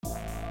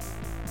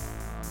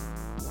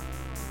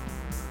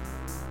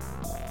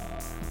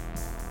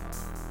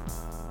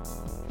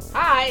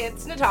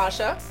it's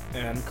Natasha.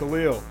 And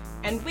Khalil.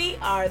 And we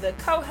are the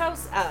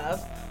co-hosts of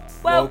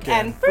Woke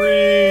and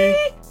Free.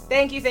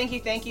 Thank you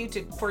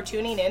for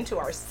tuning in to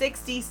our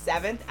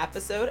 67th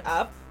episode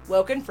of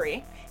Woke and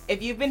Free.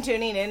 If you've been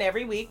tuning in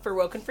every week for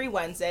Woke and Free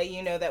Wednesday,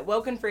 you know that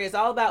Woke and Free is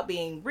all about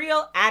being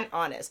real and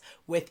honest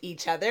with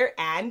each other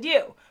and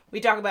you. We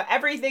talk about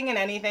everything and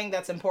anything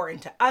that's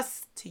important to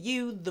us, to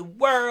you, the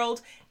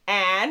world,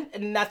 and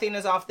nothing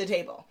is off the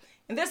table.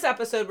 In this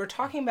episode, we're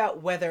talking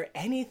about whether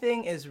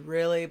anything is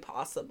really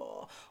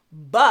possible.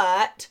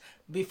 But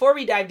before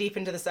we dive deep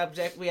into the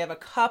subject, we have a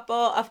couple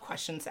of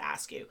questions to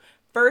ask you.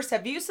 First,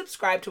 have you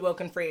subscribed to Woke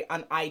and Free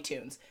on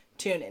iTunes,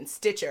 TuneIn,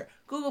 Stitcher,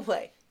 Google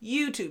Play,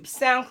 YouTube,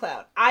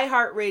 SoundCloud,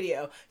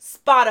 iHeartRadio,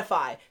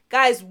 Spotify?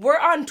 Guys, we're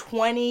on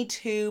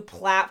 22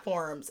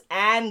 platforms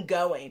and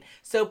going.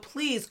 So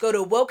please go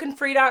to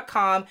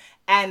wokeandfree.com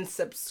and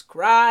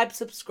subscribe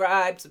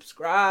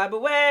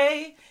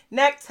away.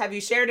 Next, have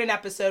you shared an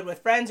episode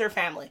with friends or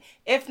family?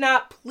 If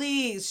not,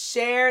 please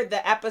share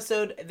the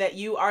episode that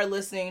you are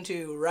listening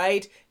to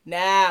right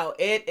now.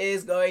 It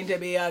is going to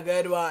be a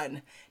good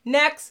one.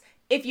 Next,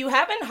 if you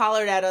haven't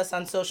hollered at us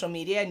on social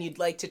media and you'd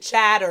like to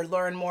chat or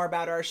learn more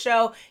about our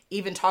show,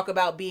 even talk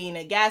about being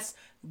a guest,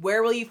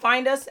 where will you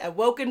find us? At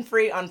Woke and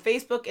Free on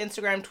Facebook,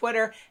 Instagram,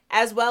 Twitter,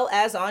 as well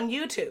as on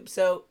YouTube.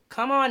 So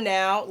come on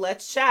now,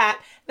 let's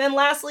chat. Then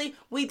lastly,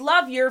 we'd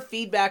love your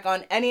feedback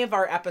on any of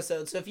our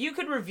episodes. So if you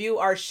could review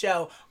our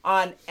show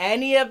on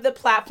any of the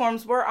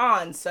platforms we're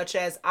on, such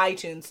as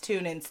iTunes,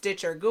 TuneIn,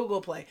 Stitcher, Google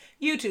Play,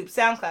 YouTube,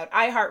 SoundCloud,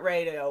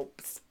 iHeartRadio,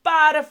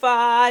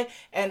 Spotify,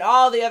 and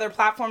all the other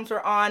platforms we're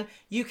on,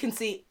 you can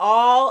see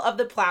all of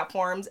the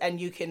platforms and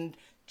you can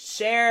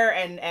share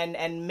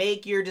and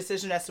make your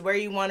decision as to where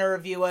you want to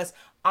review us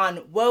on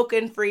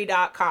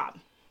wokeandfree.com.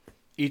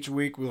 Each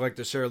week we like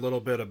to share a little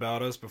bit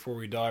about us before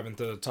we dive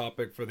into the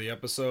topic for the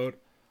episode.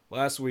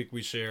 Last week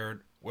we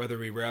shared whether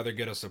we'd rather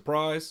get a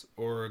surprise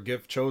or a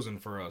gift chosen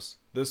for us.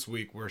 This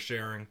week we're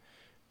sharing,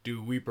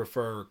 do we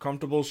prefer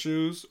comfortable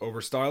shoes over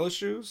stylish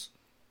shoes?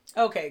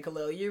 Okay,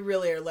 Khalil, you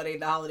really are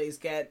letting the holidays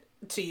get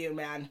to you,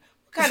 man.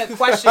 What kind of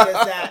question is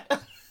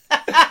that?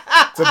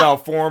 It's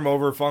about form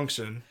over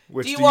function.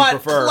 Which do you want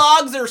prefer?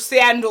 Clogs or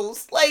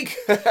sandals? Like,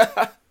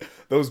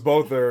 those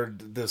both are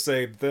the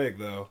same thing,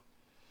 though.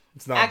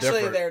 It's not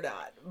actually, different. they're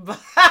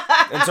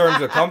not. In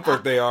terms of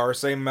comfort, they are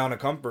same amount of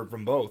comfort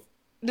from both.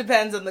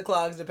 Depends on the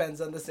clogs,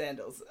 depends on the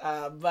sandals.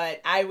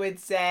 But I would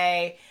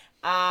say,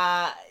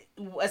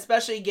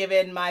 especially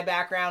given my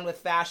background with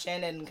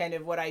fashion and kind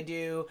of what I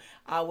do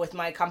with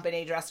my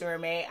company, Dressing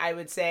Room A, I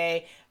would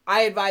say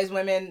I advise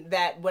women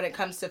that when it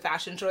comes to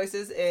fashion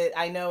choices,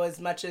 I know as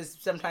much as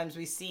sometimes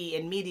we see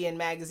in media and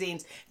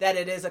magazines that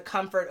it is a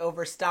comfort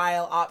over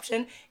style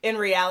option. In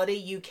reality,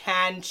 you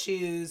can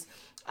choose.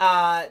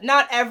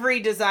 Not every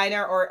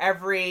designer or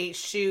every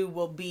shoe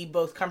will be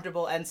both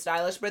comfortable and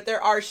stylish, but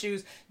there are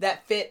shoes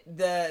that fit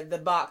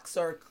the box,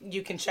 or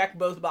you can check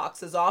both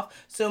boxes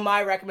off. So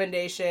my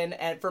recommendation,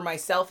 and for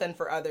myself and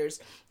for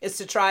others, is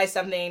to try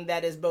something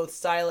that is both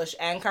stylish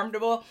and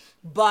comfortable.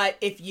 But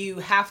if you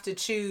have to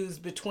choose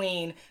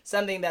between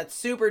something that's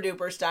super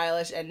duper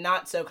stylish and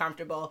not so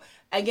comfortable,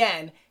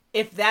 again,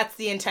 if that's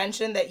the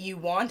intention that you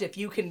want, if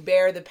you can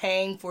bear the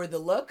paying for the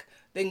look,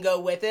 then go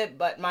with it.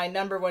 But my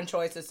number one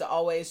choice is to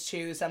always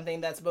choose something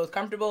that's both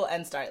comfortable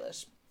and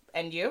stylish.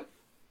 And you?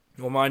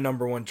 Well, my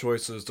number one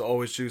choice is to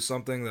always choose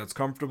something that's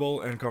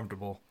comfortable and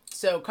comfortable.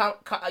 So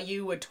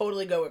you would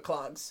totally go with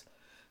clogs.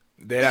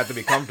 They'd have to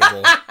be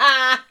comfortable.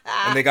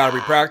 And they gotta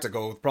be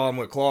practical. The problem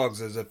with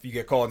clogs is if you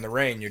get caught in the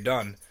rain, you're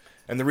done.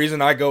 And the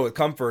reason I go with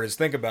comfort is,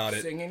 think about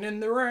it. Singing in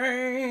the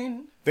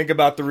rain. Think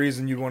about the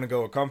reason you'd want to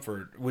go with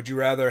comfort. Would you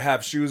rather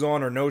have shoes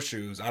on or no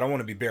shoes? I don't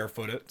want to be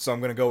barefooted, so I'm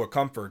going to go with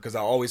comfort because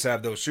I always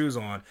have those shoes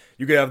on.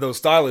 You could have those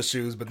stylish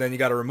shoes, but then you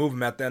got to remove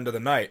them at the end of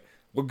the night.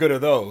 What good are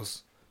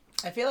those?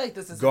 I feel like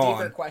this is Gone. a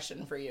deeper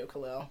question for you,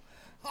 Khalil.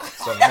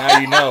 So now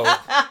you know.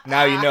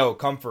 Now you know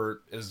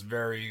comfort is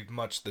very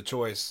much the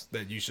choice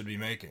that you should be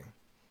making.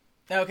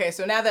 Okay,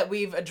 so now that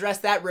we've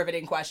addressed that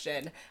riveting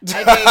question,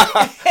 I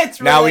think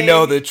it's really... Now we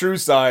know the true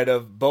side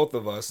of both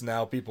of us.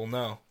 Now people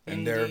know. And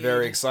Indeed. They're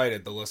very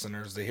excited, the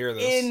listeners, to hear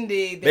this.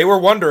 Indeed. They were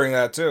wondering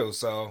that too,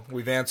 so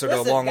we've answered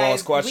a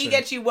long-lost question. We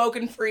get you woke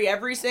and free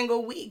every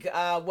single week,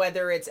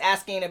 whether it's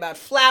asking about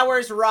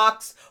flowers,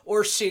 rocks,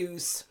 or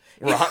shoes.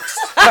 Rocks.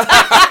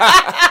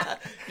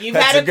 You've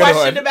had a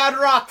question about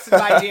rocks,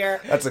 my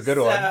dear. That's a good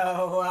one.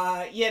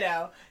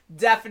 So,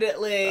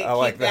 definitely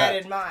like keep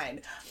that in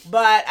mind.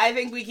 But I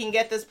think we can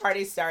get this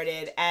party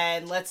started,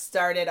 and let's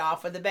start it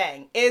off with a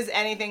bang. Is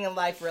anything in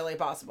life really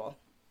possible?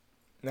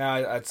 Now,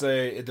 I'd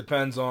say it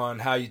depends on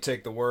how you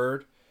take the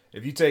word.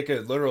 If you take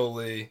it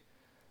literally,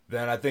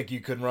 then I think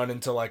you could run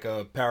into like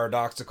a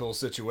paradoxical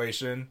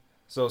situation.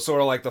 So sort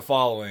of like the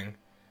following.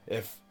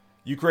 If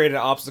you create an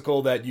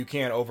obstacle that you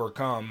can't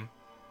overcome,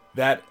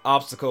 that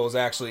obstacle is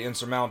actually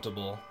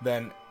insurmountable.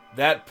 Then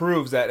that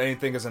proves that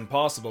anything is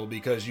impossible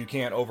because you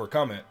can't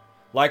overcome it.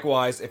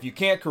 Likewise, if you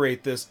can't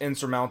create this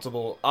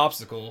insurmountable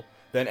obstacle,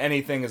 then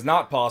anything is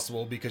not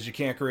possible because you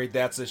can't create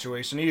that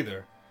situation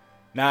either.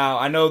 Now,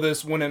 I know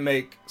this wouldn't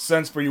make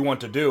sense for you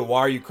want to do. Why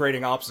are you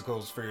creating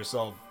obstacles for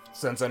yourself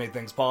since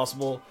anything's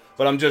possible?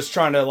 But I'm just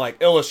trying to like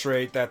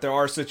illustrate that there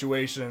are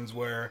situations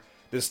where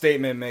this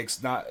statement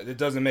it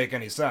doesn't make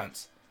any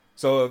sense.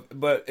 So,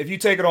 but if you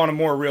take it on a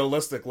more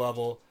realistic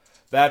level,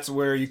 that's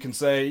where you can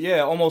say,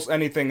 yeah, almost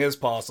anything is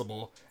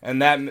possible, and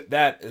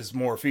that is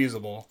more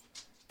feasible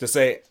to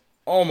say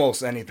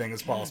almost anything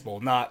is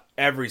possible, not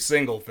every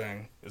single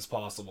thing is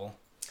possible.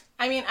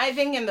 I mean, I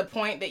think in the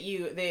point that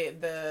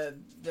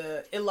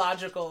the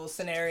illogical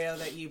scenario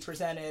that you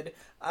presented,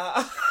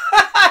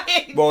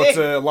 well, it's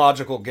a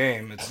logical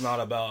game. It's not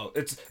about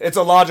it's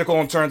illogical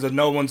in terms of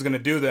no one's going to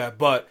do that,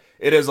 but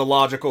it is a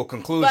logical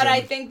conclusion. But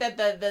I think that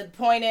the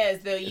point is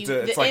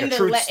in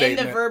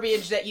the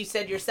verbiage that you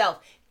said yourself,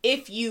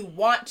 if you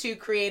want to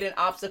create an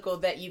obstacle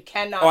that you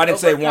cannot I didn't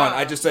overcome, say want.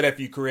 I just said if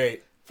you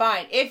create.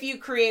 Fine. If you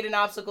create an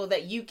obstacle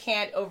that you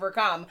can't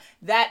overcome,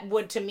 that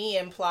would to me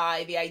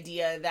imply the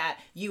idea that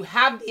you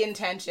have the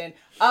intention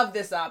of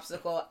this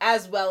obstacle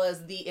as well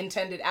as the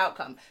intended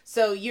outcome.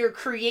 So you're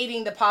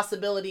creating the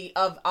possibility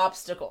of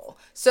obstacle.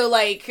 So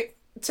like,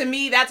 to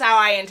me, that's how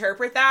I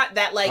interpret that.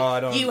 That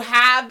like you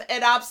have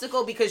an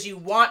obstacle because you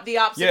want the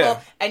obstacle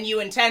and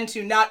you intend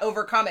to not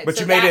overcome it. But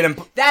so you made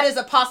it. That is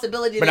a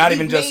possibility that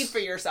you've made for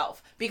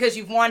yourself because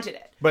you've wanted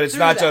it. But it's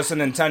not just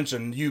an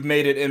intention. You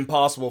made it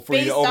impossible for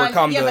you to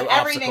overcome the obstacle. Yeah, but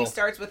everything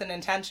starts with an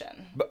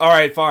intention. But, all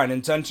right, fine.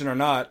 Intention or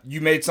not, you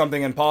made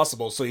something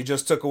impossible. So you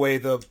just took away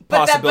the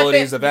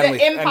possibilities of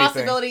anything. The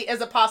impossibility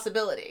is a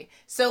possibility.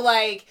 So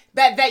like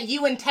that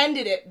you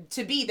intended it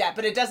to be that,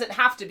 but it doesn't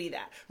have to be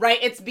that, right?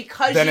 It's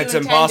because then it's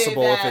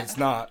impossible if it's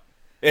not.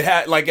 It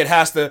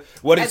has to.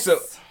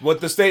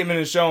 What the statement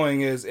is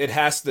showing is it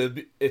has to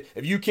be,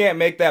 if you can't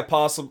make that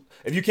possible.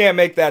 If you can't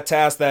make that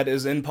task that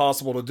is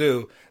impossible to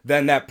do,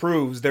 then that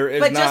proves there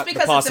is not the possibility of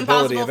everything. But just because it's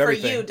impossible for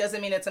you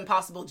doesn't mean it's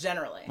impossible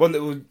generally.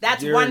 Well,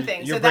 that's one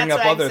thing. You're bringing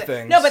up other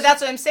things. No, but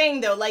that's what I'm saying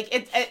though. Like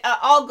it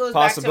all goes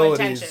back to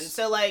intention.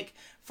 So like,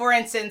 for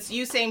instance,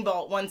 Usain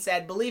Bolt once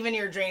said, believe in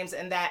your dreams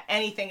and that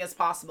anything is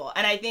possible.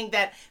 And I think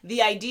that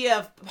the idea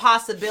of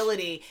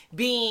possibility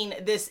being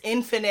this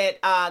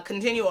infinite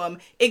continuum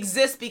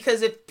exists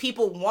because if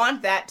people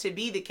want that to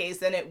be the case,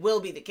 then it will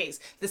be the case.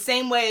 The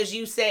same way as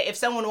you say, if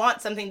someone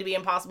wants something to be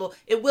impossible,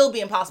 it will be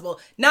impossible.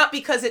 Not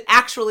because it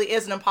actually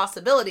is an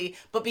impossibility,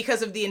 but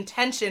because of the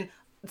intention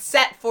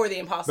set for the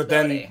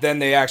impossibility. But then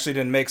they actually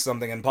didn't make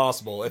something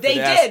impossible. They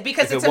did,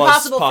 because it's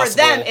impossible for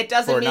them. It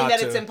doesn't mean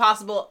that it's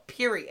impossible,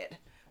 period.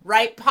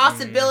 Right?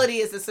 Possibility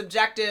is a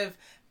subjective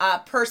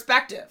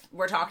perspective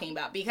we're talking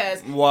about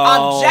because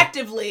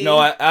objectively,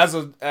 but as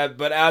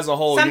a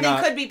whole, something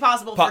could be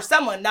possible for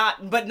someone,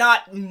 but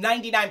not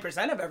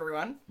 99% of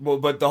everyone. Well,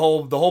 but the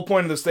whole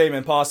point of the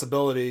statement,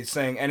 possibility,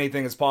 saying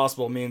anything is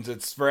possible, means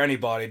it's for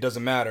anybody. It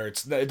doesn't matter.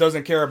 It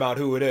doesn't care about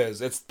who it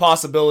is. It's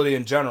possibility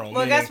in general.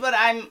 Well, guess what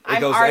I'm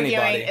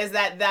arguing is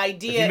that the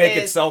idea if you make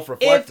it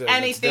self-reflective, if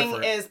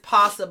anything is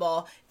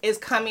possible, is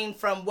coming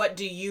from what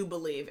do you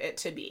believe it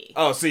to be?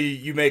 Oh, so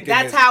you make it.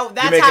 That's how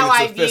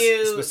I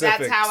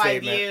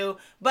view.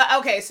 But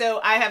okay, so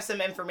I have some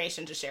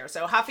information to share.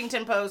 So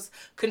Huffington Post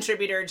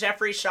contributor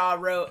Jeffrey Shaw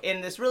wrote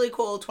in this really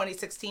cool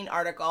 2016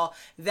 article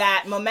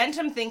that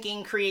momentum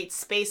thinking creates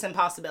space and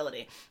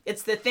possibility.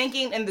 It's the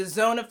thinking in the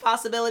zone of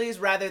possibilities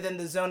rather than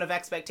the zone of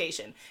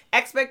expectation.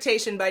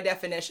 Expectation, by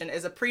definition,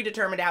 is a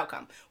predetermined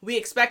outcome. We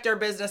expect our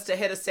business to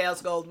hit a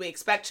sales goal. We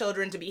expect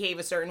children to behave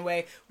a certain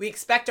way. We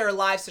expect our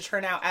lives to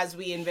turn out as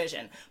we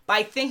envision.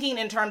 By thinking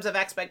in terms of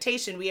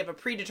expectation, we have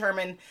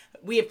predetermined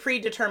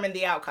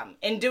the outcome.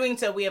 In doing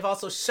so, we have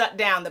also shut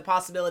down the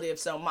possibility of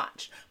so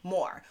much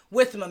more.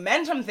 With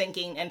momentum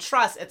thinking and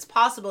trust, it's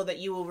possible that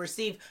you will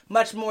receive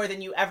much more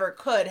than you ever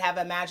could have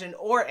imagined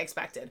or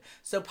expected.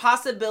 So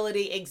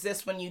possibility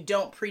exists when you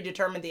don't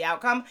predetermine the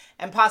outcome,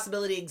 and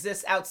possibility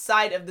exists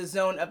outside of the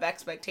zone of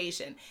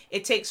expectation.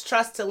 It takes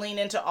trust to lean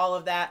into all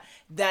of that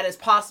is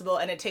possible,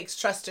 and it takes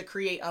trust to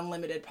create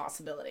unlimited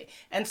possibility.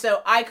 And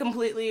so I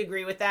completely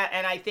agree with that,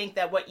 and I think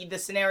that the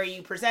scenario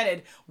you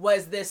presented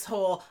was this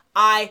whole,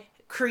 I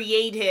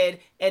created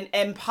an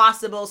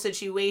impossible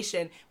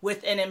situation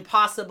with an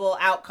impossible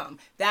outcome.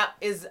 That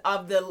is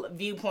of the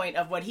viewpoint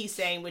of what he's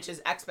saying, which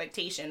is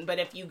expectation. But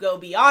if you go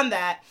beyond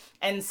that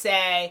and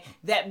say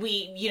that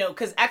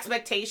because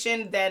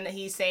expectation, then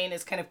he's saying,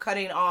 is kind of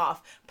cutting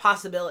off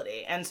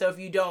possibility. And so if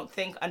you don't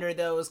think under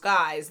those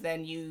guys,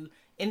 then you,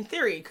 in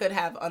theory, could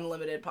have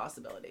unlimited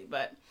possibility.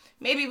 But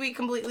maybe we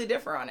completely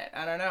differ on it.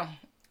 I don't know.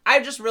 I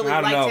just really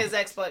liked his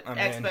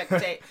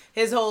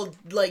his whole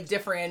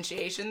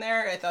differentiation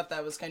there. I thought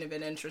that was kind of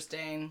an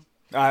interesting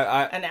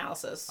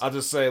analysis. I'll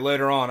just say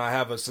later on I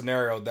have a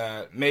scenario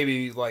that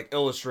maybe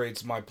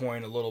illustrates my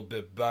point a little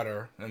bit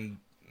better, and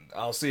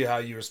I'll see how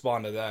you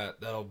respond to that.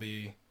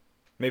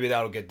 Maybe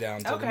that'll get down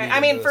to okay. I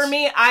mean, for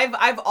me,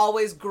 I've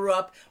always grew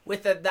up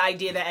with the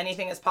idea that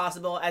anything is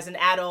possible. As an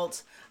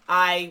adult,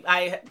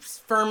 I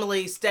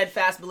firmly,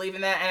 steadfast believe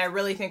in that, and I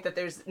really think that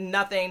there's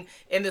nothing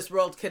in this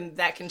world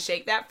that can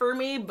shake that for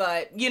me.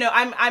 But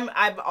I'm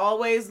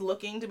always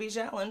looking to be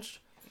challenged.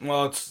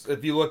 Well, it's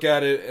if you look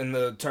at it in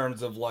the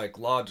terms of like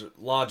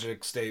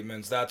logic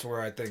statements, that's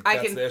where I think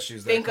that's the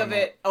issues. Think of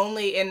it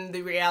only in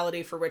the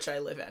reality for which I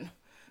live in.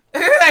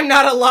 I'm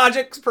not a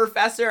logics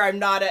professor. I'm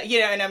not a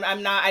and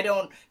I'm not. I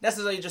don't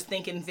necessarily just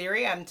think in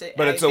theory.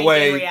 But it's a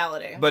way in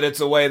reality. But it's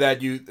a way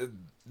that you.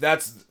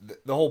 That's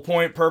the whole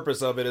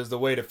purpose of it is the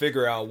way to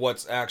figure out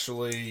what's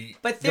actually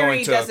but theory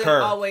going to doesn't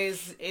occur.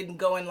 Always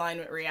go in line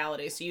with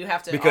reality, so you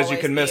have to because you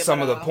can miss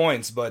some of the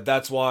points. But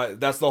that's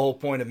the whole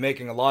point of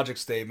making a logic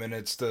statement.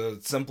 It's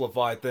to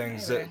simplify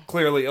things that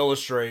clearly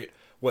illustrate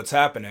what's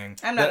happening.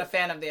 I'm not a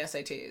fan of the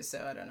SATs,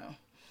 so I don't know.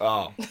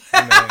 Oh,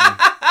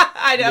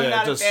 I mean, I'm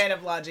not a fan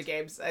of logic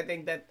games. I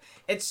think that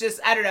it's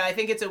just, I don't know. I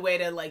think it's a way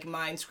to like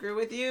mind screw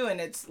with you, and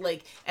it's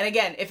like, and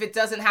again, if it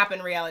doesn't happen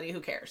in reality, who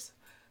cares?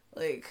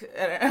 Like,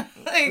 I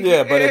don't know.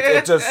 Yeah, but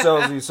it just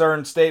shows you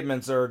certain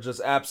statements are just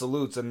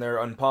absolutes, and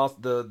they're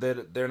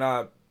they're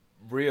not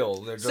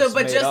real. They're just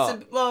made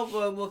up.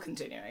 We'll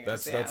continue. I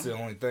guess that's the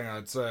only thing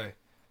I'd say.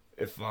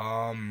 If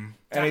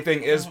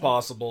anything is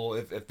possible,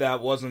 if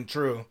that wasn't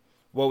true,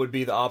 what would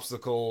be the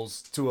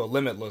obstacles to a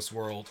limitless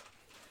world?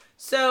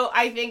 So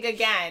I think,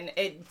 again,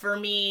 for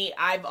me,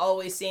 I've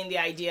always seen the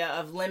idea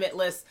of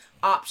limitless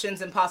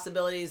options and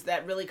possibilities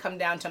that really come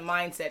down to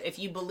mindset. If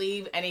you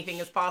believe anything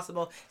is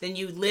possible, then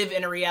you live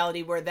in a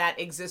reality where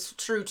that exists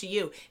true to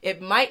you. It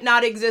might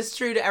not exist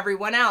true to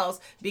everyone else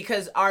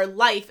because our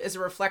life is a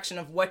reflection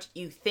of what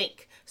you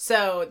think.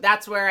 So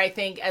that's where I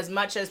think as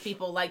much as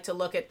people like to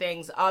look at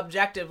things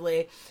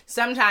objectively,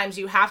 sometimes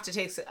you have to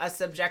take a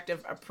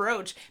subjective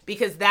approach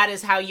because that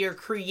is how you're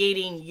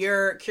creating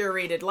your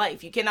curated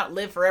life. You cannot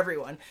live for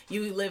everyone.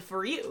 You live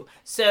for you.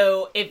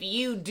 So if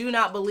you do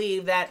not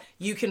believe that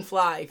you can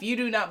fly, if you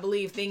do not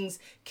believe things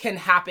can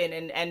happen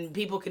and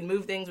people can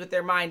move things with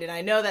their mind, and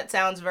I know that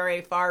sounds very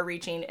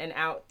far-reaching and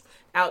out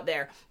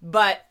there,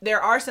 but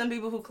there are some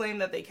people who claim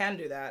that they can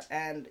do that,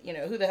 and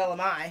who the hell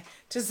am I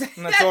to say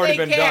and that's that already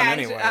they been can't. done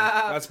anyway.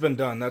 That's been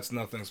done. That's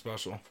nothing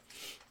special.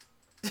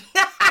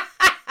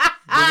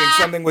 Moving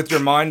something with your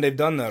mind, they've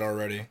done that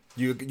already.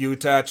 You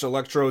attach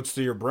electrodes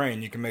to your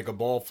brain, you can make a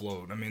ball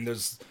float. I mean,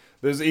 there's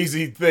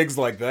easy things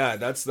like that.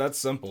 That's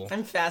simple.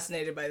 I'm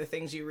fascinated by the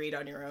things you read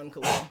on your own,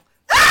 Khalil.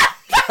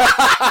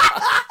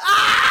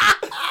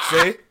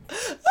 See?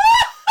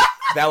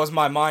 That was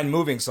my mind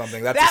moving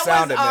something. That's the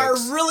sound it makes. That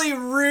was our really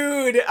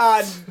rude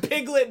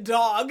piglet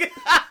dog.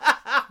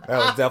 That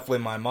was definitely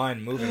my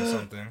mind moving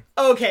something.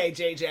 Okay,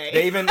 JJ.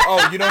 They even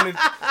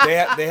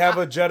they have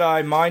a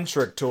Jedi mind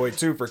trick toy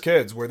too for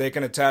kids where they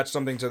can attach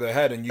something to their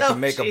head and you can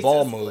make a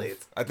ball move.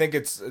 Please. I think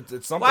it's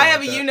something. Why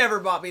haven't you never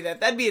bought me that?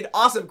 That'd be an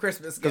awesome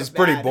Christmas gift. Because it's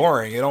pretty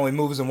boring. It only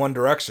moves in one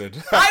direction.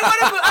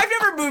 I've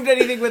never moved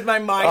anything with my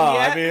mind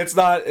yet. I mean, it's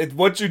not.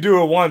 Once you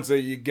do it once,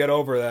 you get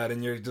over that,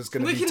 and you're just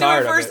gonna be tired of it. We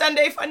can do it for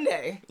Sunday Fun Day.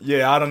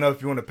 Yeah, I don't know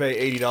if you want to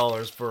pay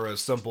 $80 for a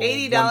simple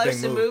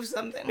 $80 to move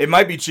something. It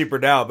might be cheaper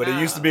now, but it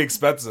used to be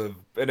expensive,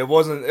 and it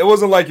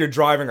wasn't like you're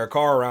driving a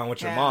car around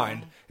with your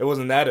mind. It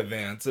wasn't that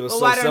advanced. It was so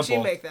simple. Why don't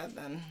you make that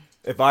then?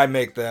 If I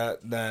make that,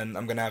 then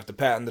I'm gonna have to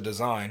patent the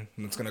design,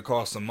 and it's gonna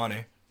cost some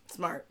money.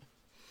 Smart.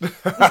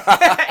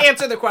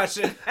 Answer the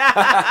question.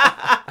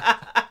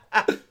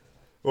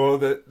 Well,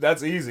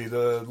 that's easy.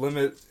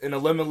 In a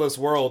limitless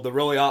world,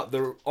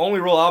 the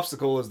only real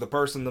obstacle is the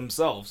person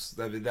themselves.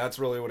 That's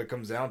really what it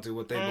comes down to,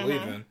 what they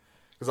believe in.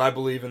 Because I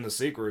believe in The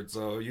Secret,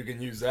 so you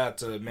can use that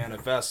to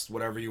manifest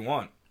whatever you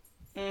want.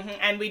 Mm-hmm.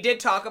 And we did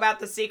talk about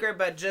The Secret,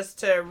 but just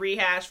to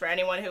rehash for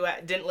anyone who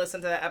didn't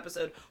listen to that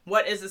episode,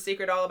 what is The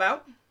Secret all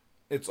about?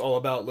 It's all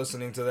about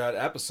listening to that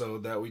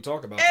episode that we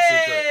talk about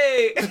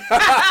The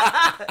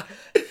Secret.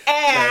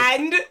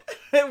 And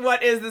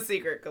what is The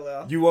Secret,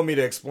 Khalil? You want me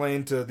to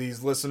explain to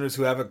these listeners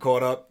who haven't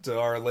caught up to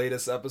our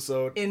latest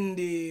episode?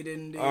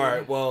 Indeed. All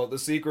right, well, The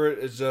Secret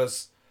is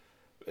just,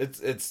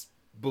 it's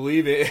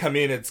believing, I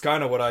mean, it's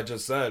kind of what I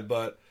just said,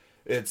 but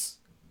it's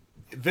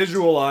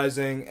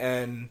visualizing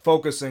and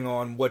focusing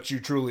on what you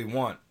truly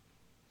want.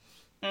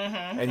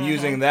 And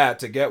using that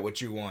to get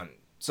what you want.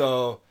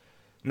 So,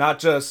 not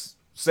just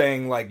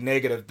saying like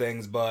negative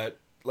things, but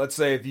let's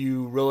say if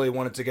you really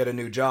wanted to get a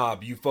new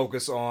job, you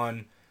focus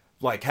on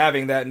like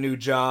having that new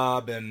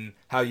job and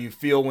how you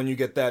feel when you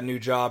get that new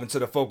job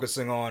instead of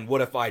focusing on what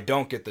if I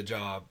don't get the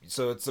job.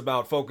 So it's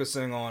about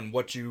focusing on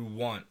what you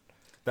want.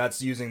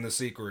 That's using The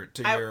Secret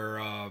to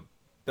your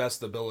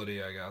best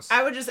ability, I guess.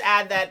 I would just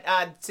add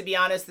that, to be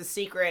honest, The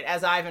Secret,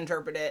 as I've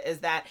interpreted it, is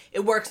that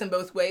it works in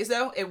both ways,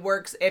 though. It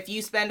works if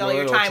you spend all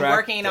your time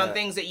working on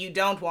things that you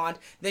don't want,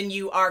 then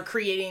you are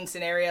creating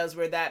scenarios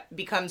where that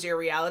becomes your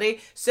reality.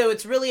 So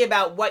it's really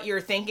about what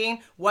you're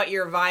thinking, what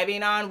you're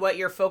vibing on, what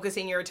you're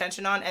focusing your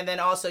attention on, and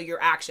then also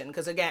your action.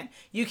 Because, again,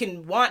 you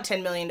can want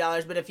 $10 million,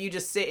 but if you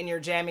just sit in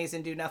your jammies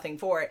and do nothing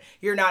for it,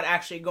 you're not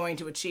actually going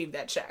to achieve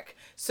that check.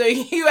 So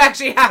you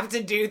actually have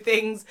to do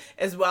things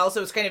as well.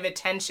 So it's kind of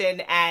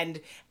attention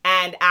and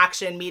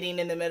action meeting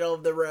in the middle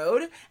of the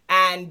road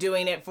and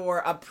doing it for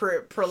a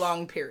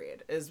prolonged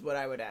period is what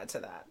I would add to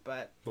that.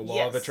 But the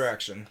law of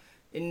attraction.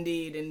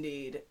 Indeed,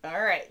 indeed.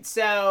 All right.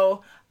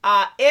 So,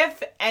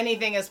 if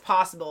anything is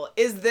possible,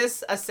 is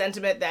this a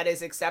sentiment that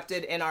is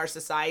accepted in our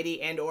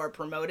society and or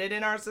promoted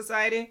in our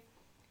society?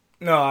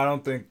 No, I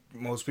don't think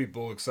most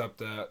people accept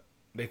that.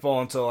 They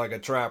fall into like a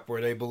trap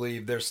where they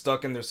believe they're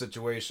stuck in their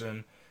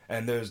situation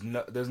and there's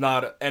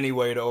not any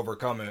way to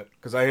overcome it.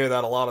 Because I hear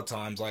that a lot of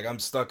times. Like, I'm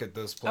stuck at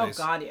this place.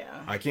 Oh God,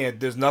 yeah. I can't.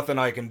 There's nothing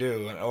I can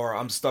do, or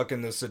I'm stuck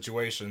in this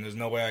situation. There's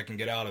no way I can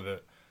get out of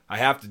it. I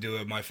have to do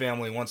it. My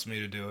family wants me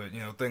to do it.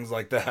 Things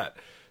like that.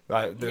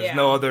 There's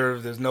no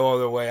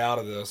other way out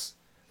of this.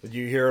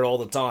 You hear it all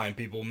the time.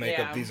 People make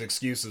up these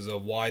excuses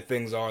of why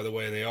things are the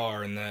way they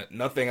are, and that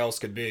nothing else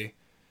could be.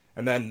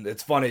 And then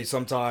it's funny,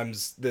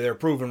 sometimes they're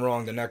proven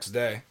wrong the next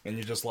day, and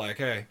you're just like,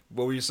 hey,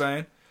 what were you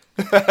saying?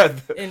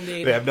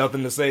 Indeed. They have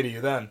nothing to say to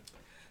you then.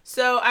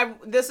 So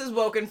this is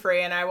Woken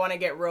Free, and I want to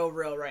get real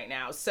right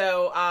now.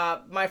 So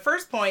my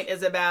first point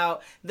is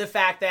about the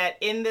fact that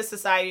in this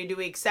society, do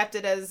we accept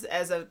it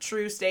as a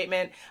true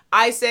statement?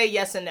 I say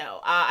yes and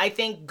no. I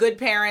think good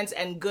parents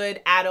and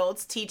good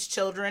adults teach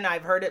children.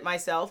 I've heard it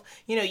myself.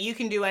 You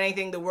can do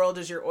anything. The world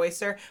is your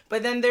oyster.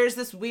 But then there's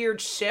this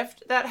weird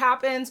shift that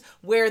happens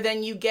where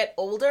then you get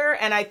older,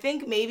 and I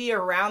think maybe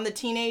around the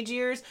teenage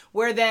years,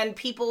 where then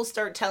people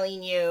start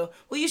telling you,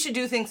 well, you should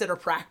do things that are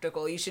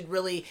practical. You should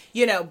really,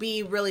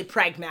 be really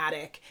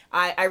pragmatic.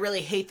 I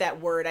really hate that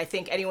word. I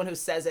think anyone who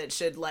says it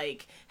should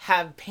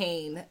have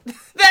pain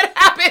that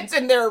happens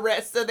in their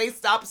wrist, so they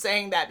stop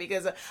saying that,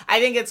 because I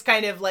think it's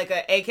kind of like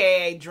a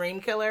AKA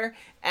dream killer,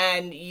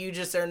 and you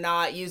just are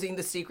not using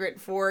the secret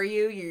for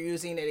you. You're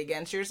using it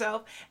against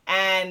yourself.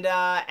 And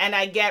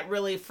I get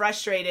really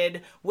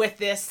frustrated with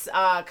this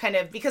kind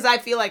of, because I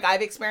feel like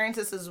I've experienced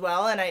this as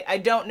well. And I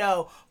don't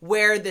know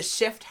where the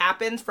shift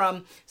happens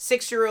from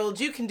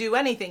 6-year-olds. You can do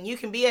anything. You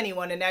can be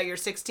anyone. And now you're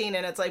 16.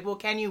 And it's like, well,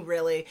 can you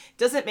really?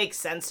 Doesn't make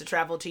sense to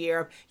travel to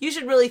Europe. You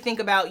should really think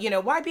about,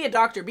 why be a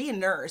doctor? Be a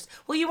nurse.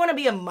 Well, you want to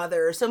be a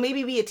mother. So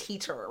maybe be a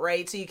teacher,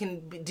 right? So you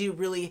can do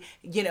really,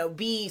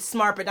 be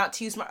smart, but not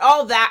too smart.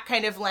 All that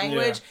kind of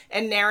language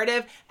and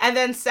narrative. And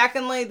then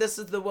secondly, this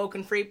is the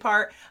Woken Free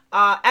part,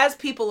 as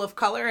people of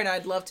color, and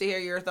I'd love to hear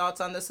your thoughts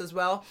on this as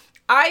well,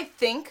 I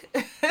think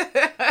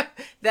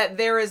that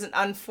there is an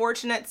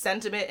unfortunate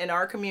sentiment in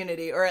our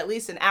community, or at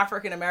least in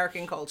African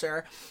American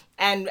culture,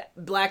 and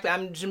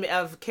I'm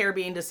of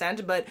Caribbean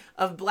descent, but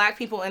of Black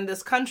people in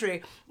this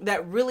country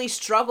that really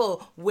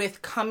struggle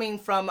with coming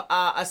from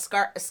a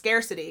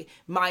scarcity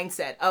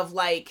mindset of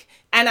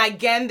and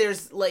again,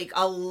 there's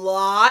a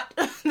lot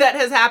that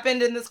has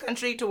happened in this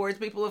country towards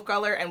people of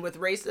color and with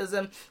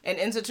racism and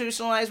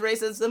institutionalized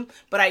racism.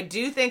 But I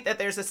do think that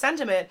there's a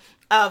sentiment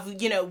of,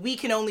 we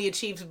can only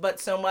achieve but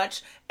so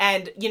much,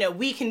 and,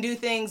 we can do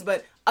things,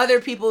 but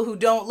other people who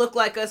don't look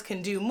like us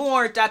can do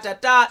more, ...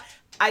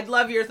 I'd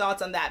love your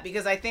thoughts on that,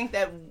 because I think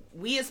that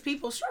we as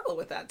people struggle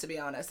with that, to be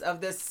honest,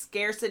 of this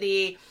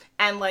scarcity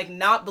and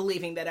not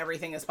believing that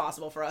everything is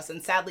possible for us,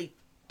 and sadly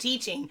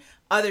teaching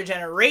other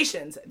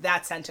generations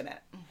that sentiment.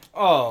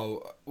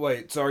 Oh,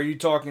 wait, so are you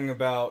talking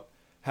about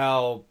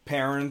how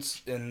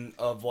parents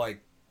of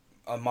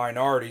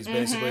minorities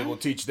basically will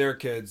teach their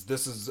kids,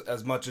 this is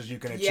as much as you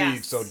can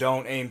achieve, so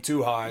don't aim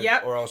too high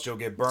or else you'll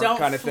get burnt,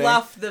 kind of thing? Don't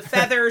fluff the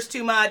feathers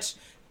too much.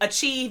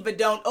 Achieve, but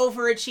don't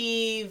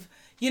overachieve.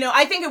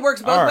 I think it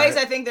works both ways.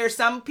 I think there's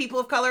some people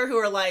of color who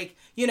are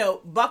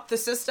buck the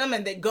system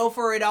and they go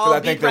for it all. I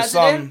think there's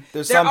some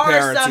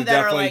parents who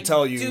definitely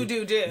tell you,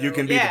 do. You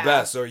can be the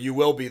best, or you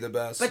will be the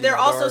best. But there are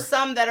also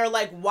some that are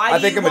why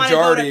do you want to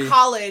go to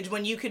college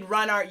when you could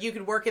you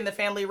could work in the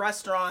family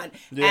restaurant,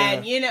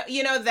 and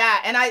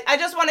that. And I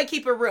just want to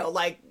keep it real,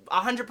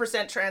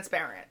 100%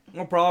 transparent.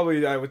 Well,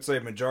 probably I would say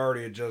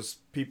majority of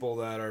just people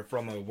that are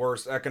from a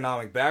worse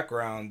economic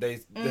background.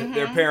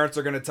 Their parents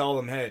are going to tell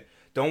them, hey,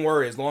 don't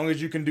worry, as long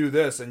as you can do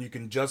this and you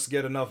can just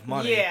get enough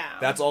money,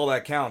 that's all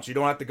that counts. You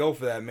don't have to go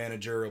for that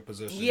managerial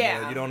position.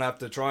 Yeah. You don't have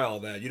to try all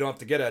that. You don't have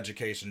to get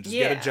education. Just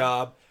get a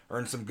job,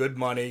 earn some good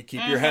money,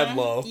 keep your head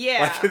low.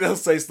 Yeah. They'll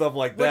say stuff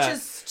like that. Which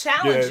is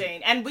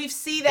challenging. And we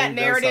see that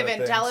narrative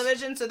in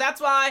television. So that's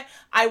why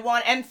I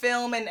want, and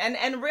film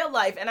and real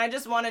life. And I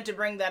just wanted to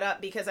bring that up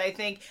because I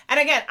think,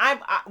 and again,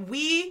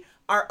 we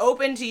are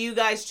open to you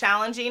guys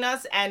challenging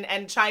us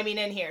and chiming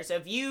in here. So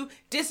if you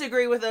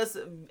disagree with us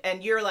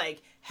and you're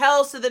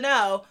hells to the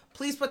no,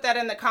 please put that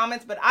in the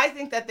comments. But I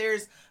think that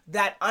there's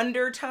that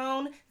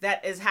undertone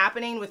that is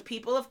happening with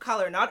people of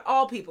color, not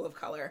all people of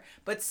color,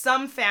 but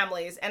some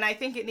families. And I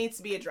think it needs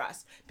to be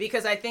addressed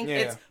because I think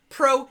it's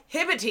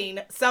prohibiting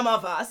some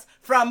of us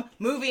from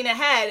moving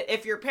ahead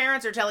if your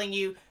parents are telling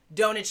you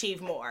don't achieve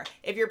more.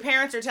 If your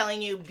parents are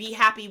telling you be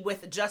happy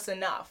with just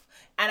enough.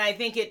 And I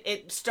think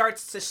it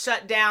starts to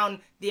shut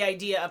down the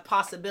idea of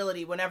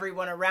possibility when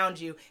everyone around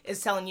you is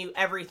telling you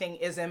everything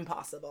is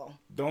impossible.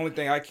 The only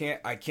thing I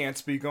can't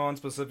speak on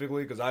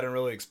specifically, because I didn't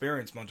really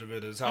experience much of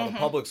it, is how the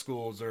public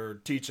schools are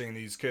teaching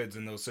these kids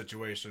in those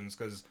situations.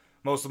 Because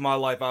most of my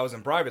life I was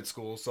in private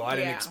school, so I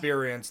didn't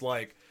experience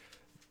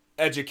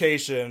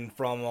education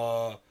from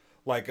a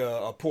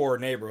poor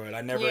neighborhood.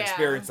 I never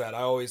experienced that.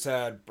 I always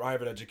had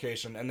private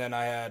education, and then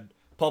I had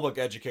public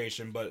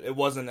education, but it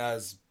wasn't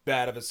as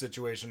bad of a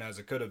situation as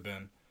it could have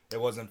been.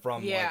 It wasn't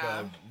from like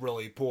a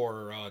really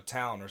poor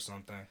town or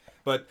something.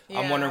 But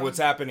I'm wondering what's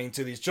happening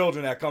to these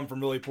children that come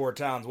from really poor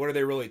towns. What are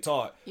they really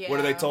taught? Yeah.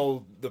 What are they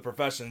told the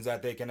professions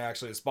that they can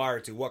actually aspire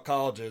to? What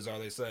colleges are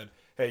they said,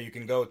 hey, you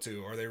can go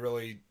to? Are they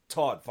really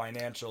taught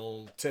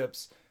financial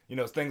tips?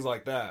 Things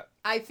like that.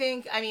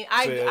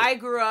 I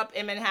grew up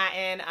in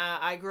Manhattan.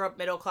 I grew up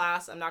middle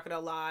class. I'm not going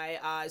to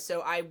lie.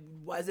 So I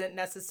wasn't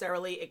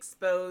necessarily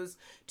exposed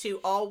to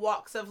all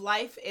walks of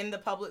life in the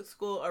public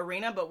school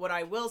arena. But what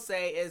I will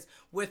say is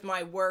with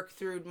my work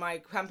through my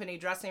company,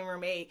 Dressing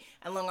Room 8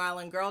 and Long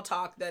Island Girl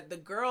Talk, that the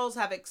girls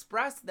have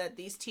expressed that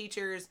these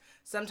teachers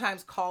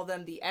sometimes call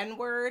them the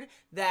N-word.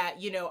 That,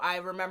 I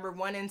remember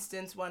one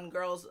instance when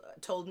girls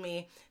told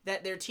me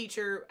that their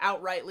teacher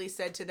outrightly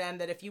said to them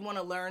that if you want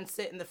to learn,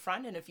 sit in the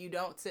front, and if you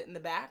don't, sit in the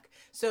back.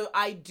 So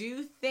I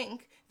do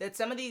think that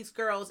some of these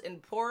girls in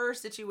poorer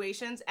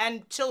situations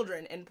and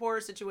children in poorer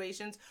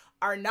situations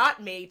are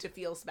not made to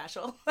feel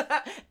special,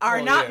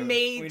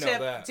 made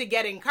to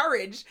get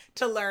encouraged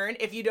to learn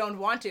if you don't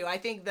want to. I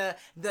think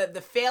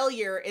the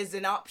failure is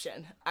an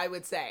option, I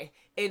would say,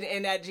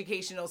 in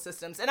educational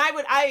systems. And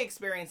I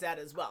experienced that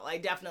as well.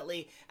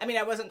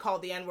 I wasn't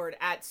called the N-word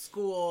at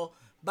school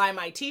by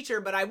my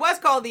teacher, but I was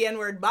called the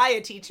N-word by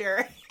a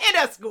teacher in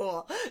a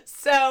school.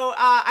 So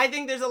I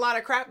think there's a lot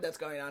of crap that's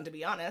going on, to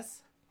be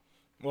honest.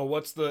 Well,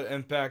 what's the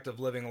impact of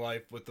living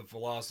life with the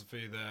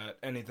philosophy that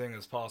anything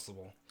is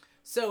possible?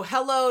 So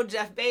hello,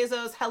 Jeff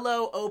Bezos.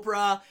 Hello,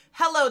 Oprah.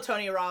 Hello,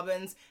 Tony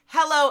Robbins.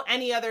 Hello,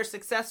 any other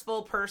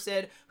successful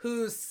person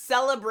who's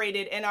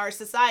celebrated in our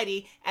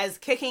society as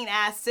kicking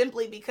ass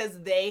simply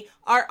because they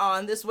are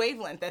on this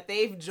wavelength, that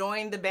they've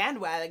joined the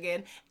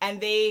bandwagon.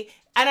 And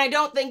I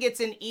don't think it's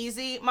an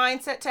easy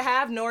mindset to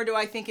have, nor do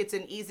I think it's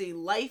an easy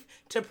life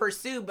to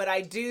pursue. But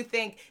I do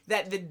think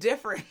that the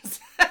difference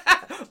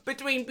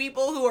between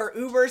people who are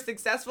uber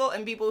successful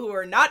and people who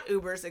are not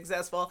uber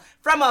successful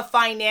from a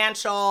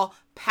financial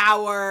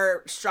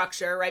power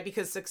structure, right?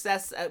 Because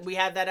success, we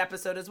had that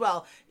episode as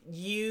well.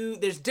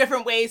 There's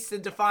different ways to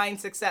define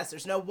success.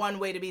 There's no one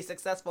way to be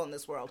successful in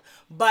this world.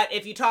 But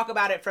if you talk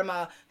about it from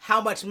a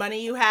how much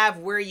money you have,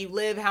 where you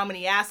live, how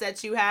many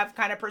assets you have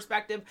kind of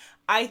perspective,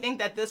 I think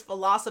that this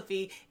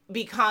philosophy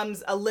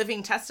becomes a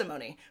living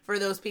testimony for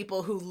those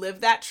people who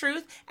live that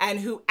truth and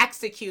who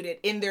execute it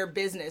in their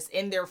business,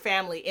 in their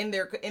family, in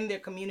their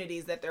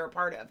communities that they're a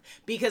part of.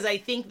 Because I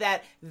think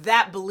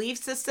that belief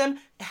system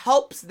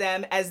helps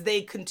them as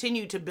they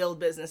continue to build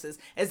businesses,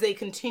 as they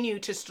continue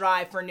to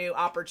strive for new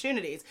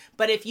opportunities.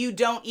 But if you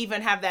don't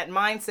even have that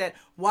mindset,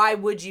 why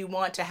would you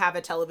want to have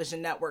a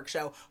television network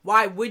show?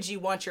 Why would you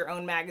want your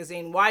own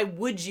magazine? Why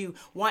would you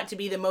want to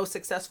be the most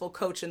successful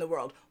coach in the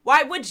world?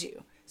 Why would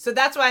you? So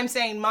that's why I'm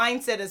saying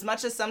mindset, as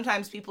much as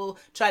sometimes people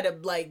try to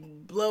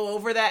blow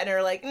over that and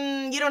are like,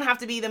 you don't have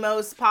to be the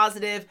most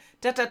positive,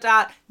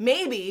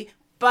 maybe,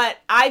 but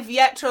I've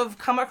yet to have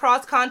come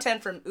across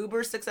content from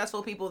uber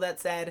successful people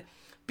that said,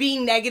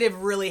 being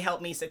negative really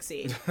helped me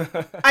succeed.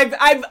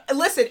 I've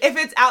listen, if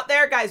it's out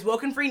there, guys,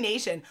 Woken Free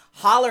Nation,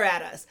 holler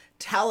at us,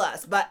 tell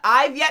us, but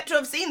I've yet to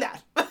have seen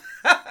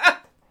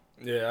that.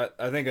 Yeah,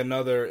 I think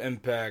another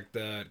impact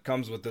that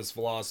comes with this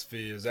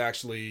philosophy is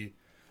actually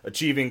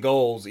achieving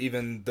goals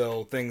even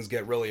though things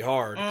get really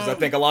hard. Because I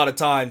think a lot of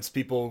times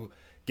people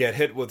get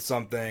hit with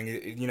something,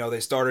 they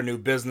start a new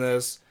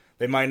business,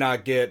 they might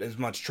not get as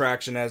much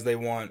traction as they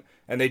want,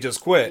 and they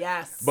just quit.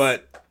 Yes.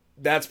 But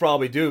that's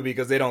probably due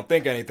because they don't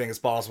think anything is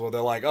possible.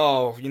 They're like,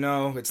 oh,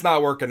 it's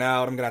not working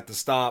out, I'm going to have to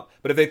stop.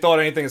 But if they thought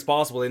anything is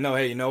possible, they know,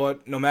 hey, you know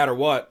what? No matter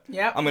what,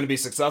 I'm going to be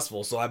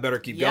successful, so I better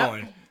keep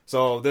going.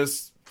 So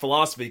this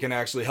philosophy can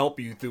actually help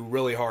you through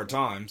really hard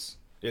times.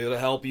 It'll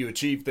help you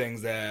achieve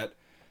things that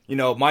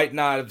might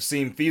not have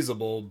seemed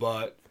feasible,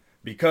 but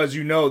because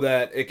you know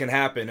that it can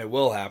happen, it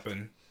will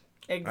happen.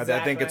 Exactly. I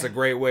think it's a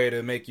great way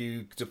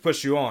to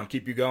push you on,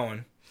 keep you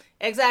going.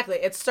 Exactly.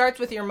 It starts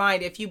with your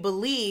mind. If you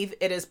believe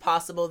it is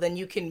possible, then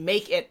you can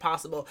make it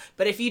possible.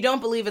 But if you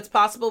don't believe it's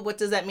possible, what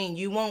does that mean?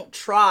 You won't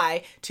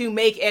try to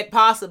make it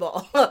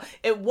possible.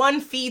 One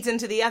feeds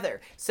into the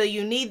other. So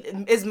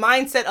is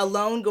mindset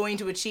alone going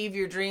to achieve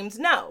your dreams?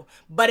 No.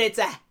 But it's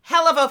a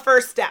hell of a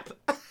first step.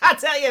 I'll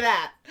tell you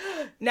that.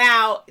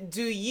 Now,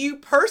 do you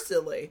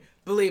personally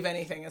believe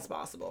anything is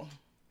possible?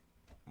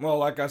 Well,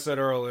 like I said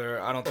earlier,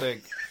 I don't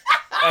think...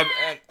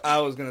 I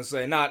was going to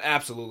say not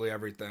absolutely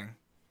everything.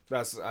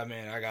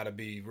 I gotta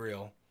be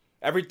real.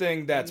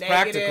 Everything that's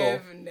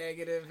practical,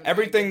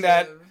 everything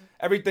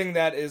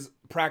that is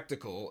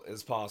practical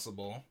is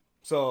possible.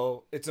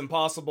 So it's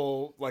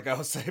impossible, like I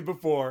was saying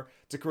before,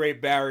 to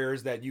create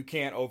barriers that you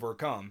can't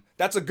overcome.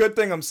 That's a good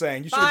thing I'm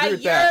saying. You should agree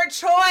with that. By your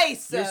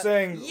choice. You're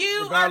saying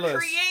you are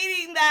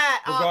creating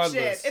that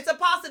option. It's a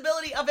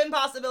possibility of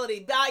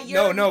impossibility. By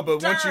your No, but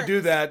terms. once you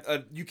do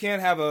that, you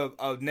can't have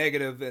a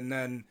negative and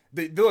then...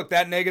 Look,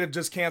 that negative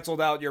just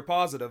canceled out your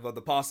positive of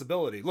the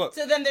possibility. Look.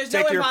 So then there's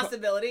no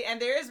impossibility,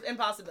 and there is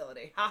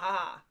impossibility. Ha ha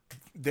ha.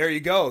 There you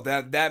go.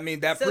 That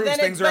So proves then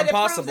things are It proves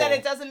impossible. that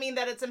it doesn't mean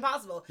that it's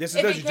impossible. Yes, it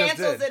if does. he You just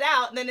cancels did. it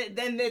out, then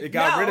It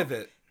got rid of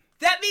it.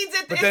 That means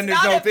that But it's then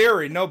there's not no a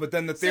theory. No, but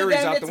then the theory's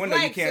then out it's the window.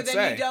 blank, You can't so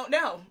then say. you don't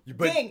know.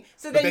 But- Ding.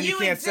 So but then you you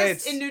can't say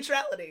exist it's- in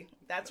neutrality.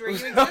 That's where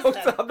you No,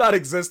 exist. then. I'm not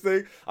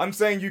existing. I'm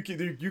saying you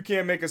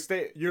can't make a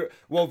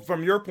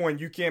from your point,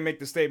 you can't make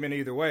the statement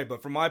either way.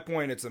 But from my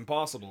point, it's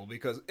impossible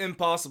because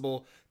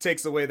impossible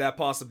takes away that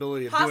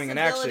possibility of doing an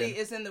action. Possibility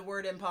is in the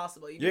word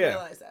impossible. You do Yeah.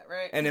 realize that,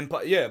 right? And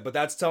but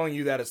that's telling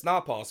you that it's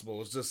not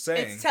possible. It's just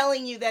saying It's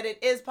telling you that it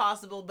is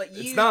possible, but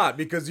you... it's not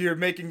because you're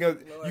making You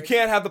Lord.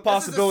 can't have the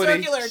possibility.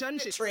 This is a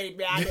circular trade,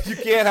 man. You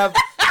can't have.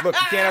 Look,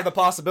 you can't have the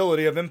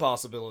possibility of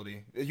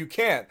impossibility. You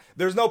can't.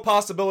 There's no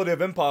possibility of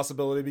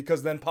impossibility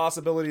because then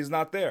possibility is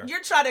not there.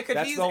 You're trying to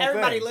confuse the whole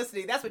everybody thing.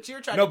 listening. That's what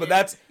you're trying No, to but do.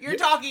 that's- You're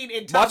talking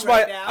in tongues Watch my.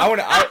 right now.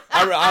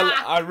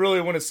 I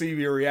really want to see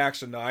your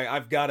reaction. Though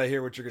I've got to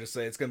hear what you're gonna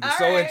say. It's gonna be All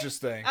so right.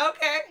 interesting.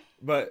 Okay.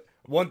 But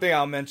one thing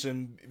I'll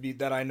mention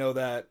that I know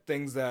that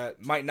things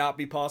that might not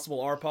be possible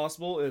are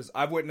possible is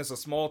I've witnessed a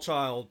small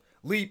child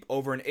leap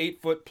over an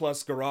 8-foot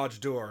plus garage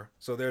door.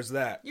 So there's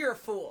that. You're a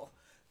fool.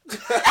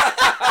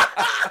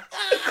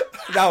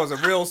 That was a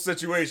real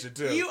situation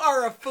too. You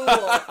are a fool.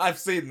 I've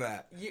seen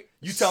that.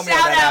 You tell me how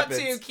Shout that out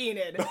happens. to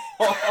Keenan.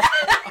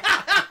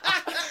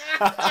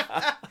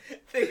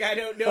 Think I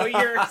don't know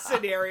your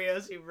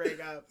scenarios you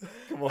bring up.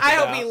 Come on I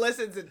hope now. he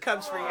listens and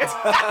comes for you.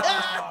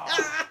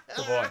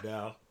 Come on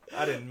now.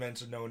 I didn't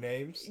mention no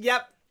names.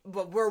 Yep,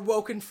 but we're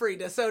woken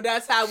Frida, so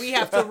that's how we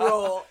have to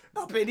roll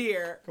up in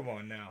here. Come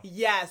on now.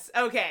 Yes.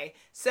 Okay.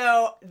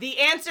 So the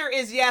answer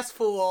is yes,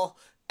 fool.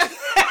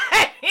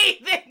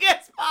 Anything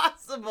is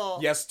possible.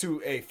 Yes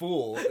to a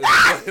fool is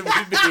what it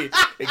would mean.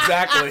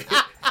 Exactly.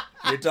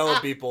 You're telling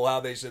people how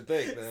they should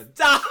think, man.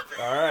 Stop.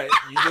 All right.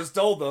 You just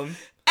told them.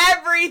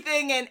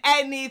 Everything and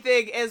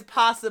anything is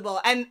possible.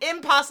 And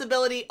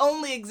impossibility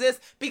only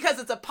exists because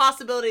it's a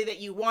possibility that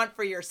you want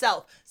for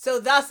yourself. So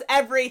thus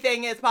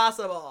everything is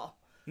possible.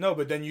 No,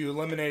 but then you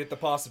eliminated the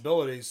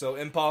possibility. So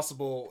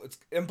impossible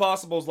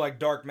is like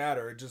dark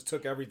matter. It just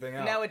took everything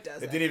out. No, it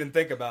doesn't. It didn't even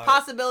think about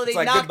Possibility it. It's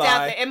like, knocked goodbye.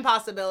 out the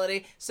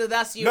impossibility, so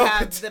thus you No,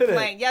 have it the didn't.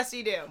 plane. Yes,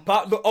 you do.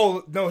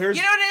 Oh no! Here's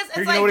You know what it is? It's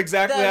here, like you know what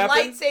exactly the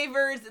happened.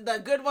 lightsabers, the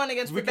good one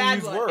against We the can bad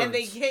use one, words. and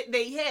they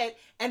hit,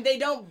 and they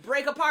don't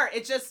break apart.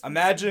 It just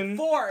Imagine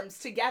forms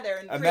together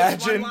and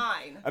creates one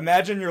line.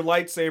 Imagine your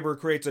lightsaber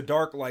creates a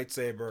dark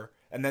lightsaber,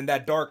 and then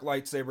that dark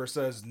lightsaber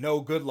says no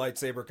good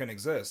lightsaber can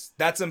exist.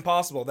 That's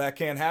impossible. That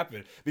can't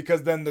happen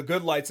because then the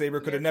good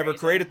lightsaber could have never crazy.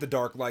 created the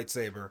dark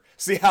lightsaber.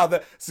 See how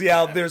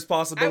there's I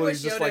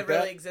possibilities wish just Yoda like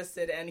really that.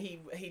 existed and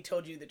he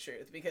told you the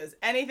truth because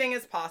anything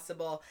is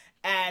possible.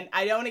 And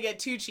I don't want to get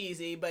too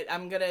cheesy, but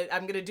I'm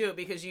gonna do it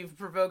because you've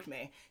provoked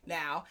me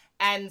now.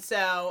 And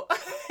so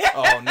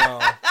Oh no.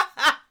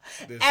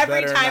 This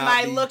every better time not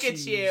I be look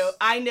cheese. at you,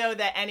 I know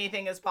that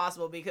anything is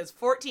possible because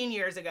 14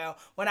 years ago,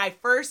 when I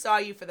first saw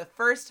you for the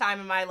first time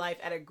in my life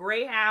at a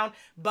Greyhound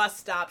bus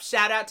stop,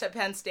 shout out to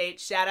Penn State,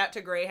 shout out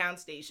to Greyhound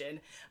Station,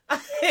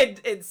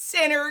 in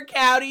Center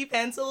County,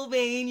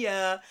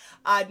 Pennsylvania,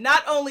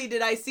 not only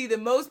did I see the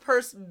most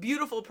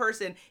beautiful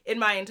person in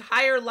my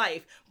entire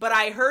life, but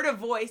I heard a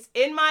voice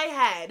in my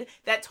head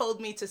that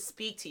told me to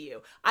speak to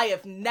you. I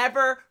have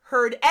never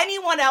heard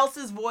anyone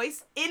else's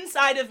voice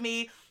inside of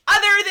me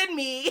other than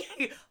me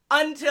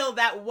until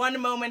that one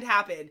moment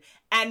happened.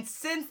 And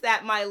since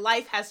that, my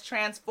life has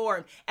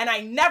transformed. And I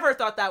never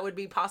thought that would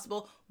be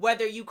possible,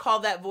 whether you call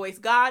that voice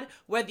God,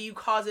 whether you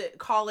call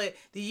it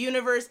the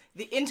universe,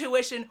 the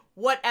intuition,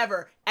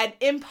 whatever. An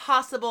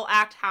impossible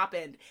act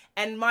happened.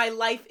 And my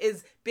life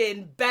has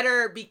been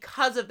better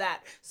because of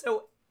that.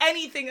 So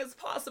anything is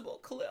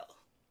possible, Khalil.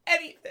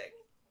 Anything.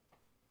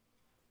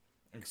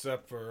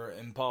 Except for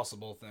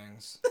impossible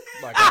things,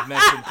 like I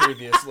mentioned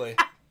previously.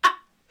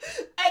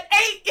 An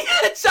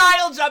 8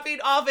 child jumping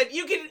off it.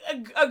 You can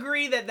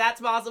agree that that's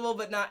possible,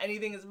 but not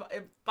anything is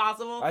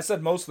possible. I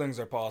said most things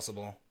are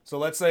possible. So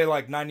let's say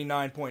like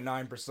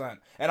 99.9%.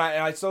 And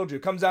I told you,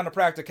 it comes down to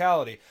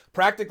practicality.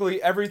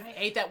 Practically every I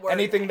hate that word.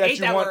 anything I that hate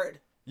you that want. word.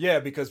 Yeah,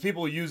 because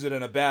people use it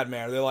in a bad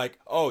manner. They're like,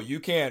 "Oh, you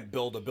can't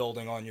build a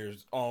building on your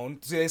own."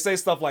 See, they say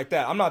stuff like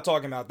that. I'm not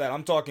talking about that.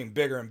 I'm talking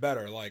bigger and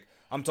better. Like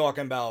I'm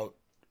talking about,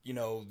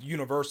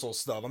 universal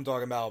stuff. I'm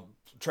talking about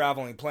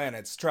traveling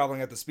planets,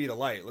 traveling at the speed of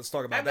light. Let's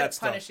talk about I'm gonna that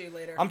stuff. punish you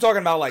later. I'm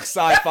talking about like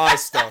sci-fi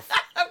stuff.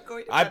 I'm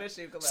going to punish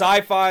you. Khalil.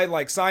 Sci-fi,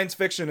 like science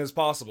fiction is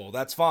possible.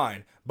 That's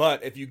fine.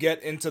 But if you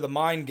get into the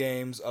mind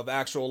games of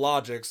actual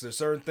logics, there's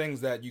certain things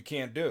that you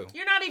can't do.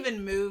 You're not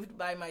even moved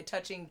by my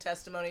touching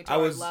testimony to I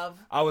our was love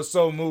I was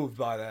so moved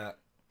by that.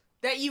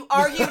 that you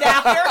argued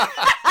after.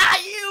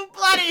 You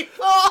bloody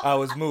fool! I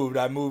was moved.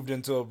 I moved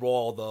into a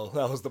wall, though.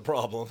 That was the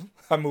problem.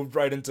 I moved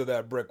right into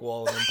that brick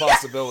wall of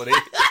impossibility.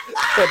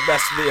 That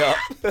messed me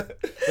up.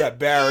 That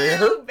barrier.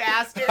 You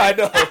bastard! I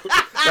know.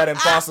 That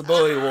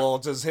impossibility wall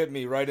just hit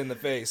me right in the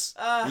face.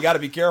 You got to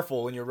be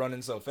careful when you're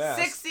running so fast.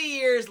 60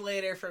 years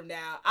later from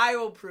now, I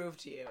will prove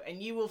to you,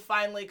 and you will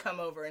finally come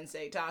over and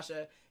say,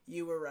 Tasha,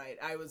 you were right.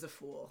 I was a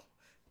fool.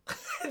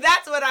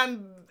 That's what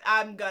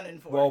I'm gunning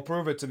for. Well,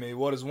 prove it to me.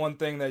 What is one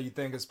thing that you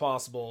think is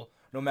possible,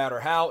 no matter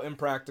how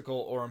impractical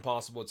or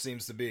impossible it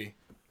seems to be?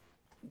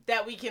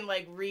 That we can,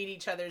 like, read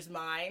each other's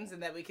minds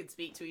and that we could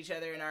speak to each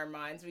other in our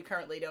minds. We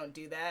currently don't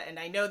do that. And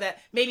I know that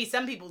maybe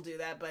some people do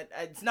that, but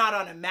it's not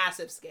on a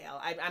massive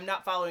scale. I'm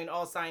not following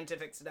all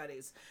scientific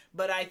studies.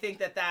 But I think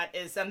that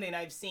is something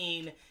I've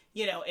seen,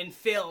 in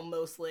film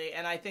mostly.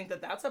 And I think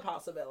that that's a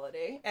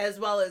possibility. As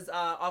well as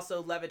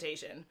also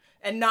levitation.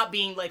 And not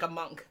being like a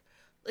monk.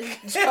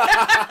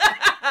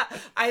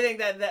 I think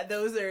that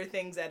those are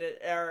things that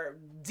are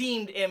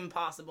deemed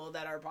impossible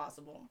that are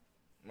possible.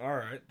 All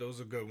right,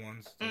 those are good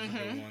ones.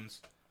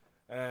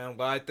 And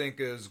what I think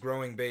is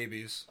growing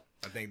babies.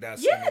 I think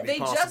that's going to be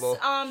possible.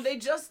 They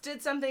just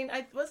did something.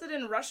 Was it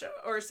in Russia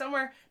or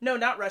somewhere? No,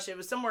 not Russia. It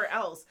was somewhere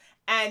else.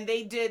 And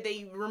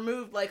they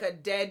removed like a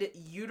dead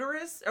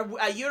uterus, or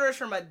a uterus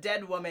from a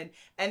dead woman,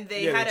 and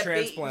they had a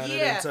transplanted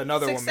it into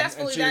another woman,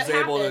 and she was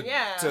able to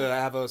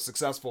have a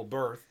successful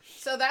birth.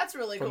 So that's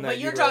really cool. But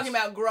you're talking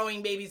about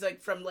growing babies like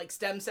from like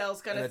stem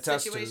cells kind of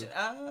situation.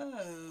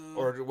 Oh.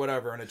 Or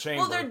whatever, in a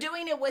chamber. Well, they're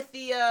doing it with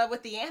the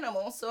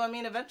animals, so I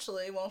mean,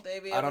 eventually, won't they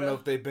be able I don't know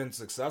if they've been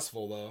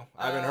successful though.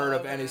 I haven't heard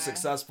of any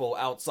successful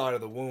outside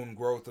of the womb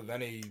growth of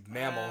any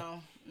mammal. Wow.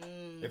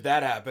 If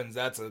that happens,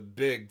 that's a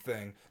big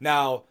thing.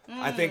 Now,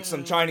 I think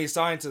some Chinese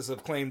scientists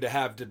have claimed to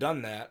have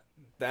done that.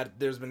 That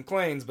there's been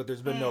claims, but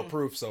there's been no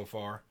proof so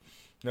far.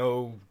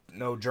 No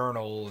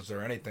journals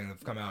or anything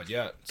have come out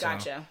yet. So.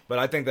 Gotcha. But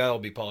I think that'll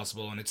be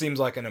possible, and it seems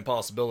like an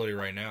impossibility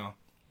right now.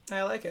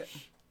 I like it.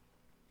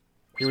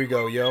 Here we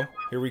go, yo.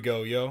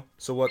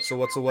 So what's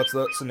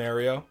the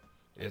scenario?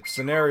 It's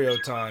scenario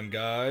time,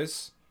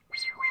 guys.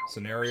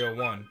 Scenario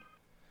 1.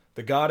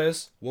 The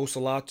goddess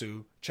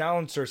Wosalatu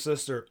challenged her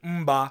sister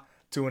Mba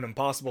to an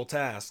impossible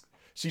task.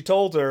 She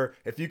told her,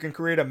 if you can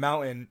create a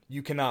mountain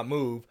you cannot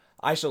move,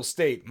 I shall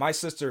state my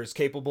sister is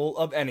capable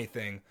of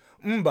anything.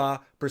 Mba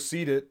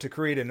proceeded to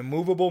create an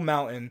immovable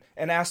mountain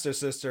and asked her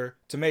sister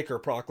to make her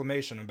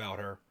proclamation about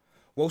her.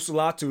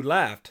 Wosalatu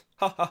laughed,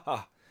 ha ha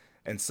ha,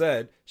 and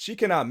said she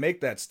cannot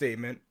make that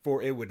statement,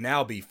 for it would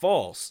now be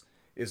false.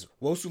 Is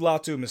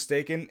Wosalatu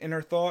mistaken in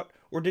her thought,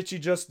 or did she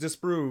just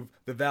disprove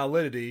the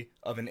validity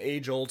of an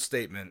age-old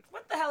statement?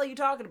 What the hell are you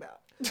talking about?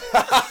 What the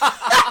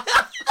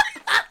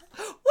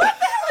hell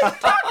are you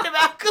talking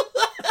about?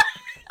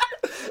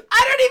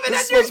 I don't even understand.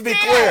 This is supposed to be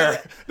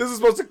clear. This is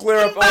supposed to clear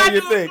up all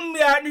you think.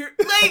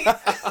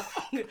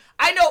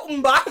 I know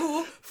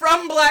M'Baku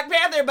from Black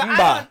Panther, but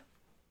Mba.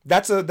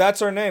 That's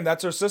her name.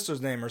 That's her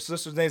sister's name. Her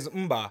sister's name is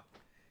Mba.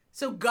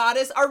 So,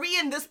 goddess, are we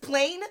in this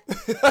plane?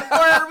 Or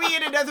are we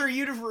in another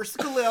universe,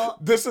 Khalil?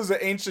 This is an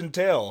ancient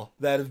tale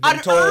that has been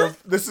told.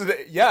 Earth?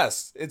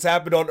 Yes, it's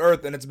happened on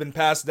Earth, and it's been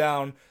passed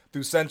down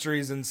through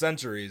centuries and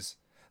centuries.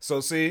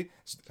 So, see,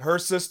 her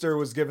sister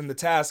was given the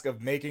task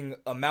of making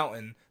a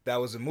mountain that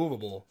was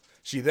immovable.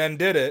 She then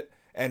did it,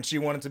 and she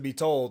wanted to be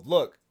told,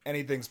 look,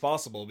 anything's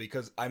possible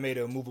because I made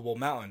an immovable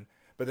mountain.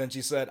 But then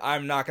she said,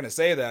 I'm not going to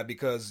say that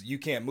because you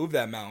can't move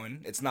that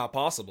mountain. It's not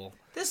possible.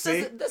 This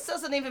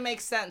doesn't even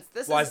make sense.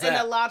 This is an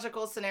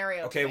illogical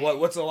scenario. Okay,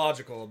 what's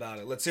illogical about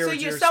it? Let's hear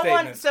your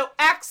statement. So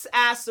X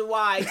asked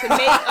Y to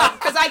make,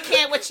 because I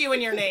can't with you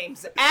and your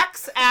names.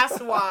 X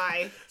asked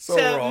Y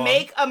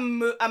make a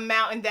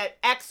mountain that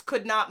X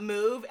could not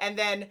move, and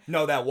then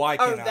that Y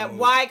cannot move. That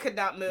Y could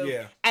not move.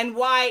 Yeah. And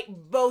Y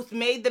both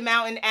made the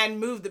mountain and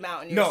moved the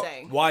mountain. You're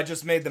saying Y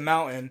just made the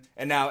mountain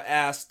and now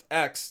asked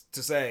X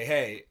to say,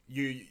 hey,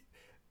 you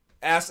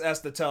ask S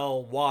to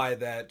tell Y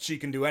that she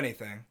can do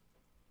anything.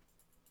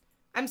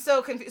 I'm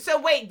so confused. So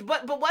wait,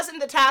 but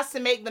wasn't the task to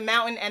make the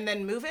mountain and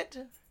then move it?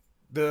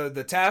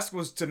 The task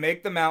was to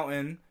make the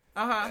mountain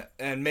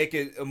and make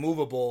it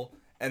immovable,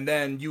 and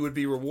then you would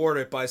be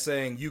rewarded by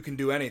saying you can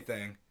do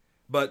anything.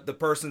 But the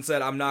person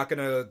said, I'm not going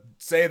to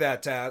say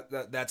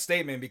that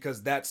statement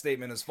because that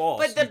statement is false.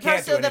 But the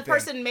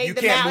person made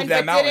the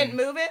mountain but didn't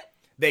move it?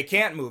 They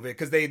can't move it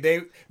because they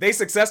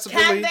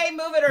successfully... Can they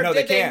move it or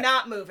did they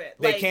not move it?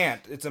 They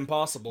can't. It's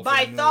impossible.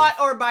 By thought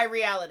or by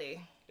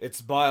reality? It's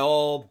by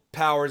all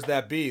powers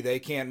that be. They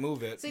can't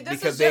move it. See,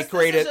 this is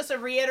just a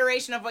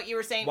reiteration of what you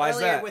were saying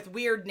earlier with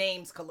weird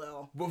names,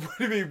 Khalil. What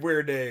do you mean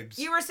weird names?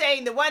 You were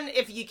saying the one,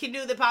 if you can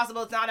do the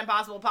possible, it's not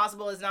impossible.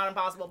 Possible is not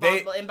impossible.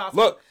 Possible,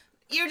 impossible. Look.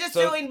 You're just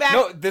doing back.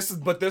 No, this is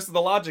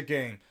the logic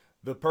game.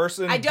 The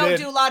person I don't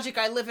do logic.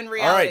 I live in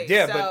reality. All right,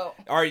 yeah, so.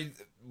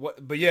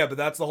 But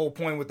that's the whole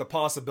point with the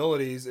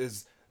possibilities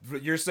is...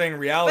 You're saying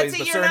realities,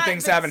 but certain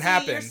things haven't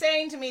happened. You're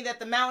saying to me that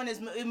the mountain is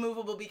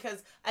immovable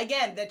because,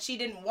 again, that she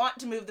didn't want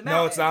to move the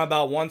mountain. No, it's not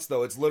about once,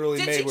 though. It's literally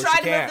made where she can't. Did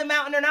she try to move the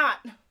mountain or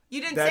not? You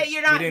didn't That- say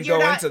you're not. we didn't you're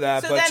go not, into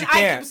that, so but then you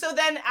can't. So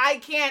then I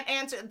can't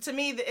answer. To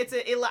me, it's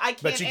I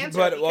can't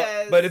answer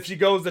because. But if she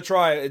goes to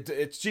try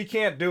it, she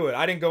can't do it.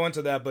 I didn't go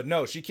into that, but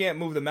no, she can't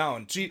move the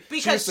mountain.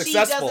 Because she's she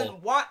successful.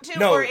 doesn't want to,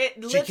 No, or it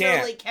she literally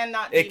can't.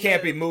 cannot. It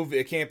can't be moved.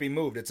 It can't be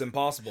moved. It's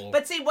impossible.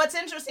 But see, what's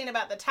interesting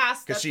about the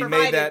task that's she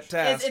provided made that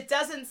task. is it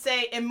doesn't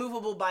say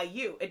immovable by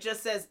you. It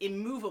just says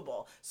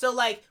immovable. So,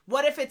 like,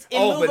 what if it's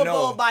Oh, but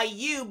immovable no. by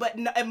you, but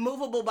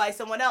immovable by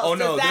someone else? Oh,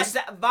 no, Does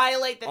that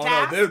violate the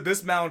task? no,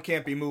 this mountain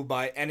can't be moved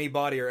by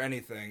anybody or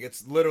anything.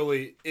 It's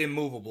literally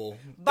immovable.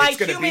 By It's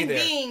gonna human be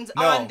there. beings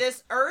No. on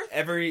this earth?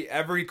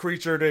 Every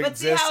creature that But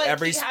see exists, how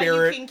every how you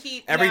spirit, can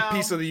keep- every no.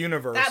 piece of the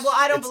universe.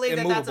 I don't it's believe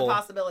that that's a immovable.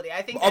 possibility.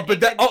 I think Oh, that but it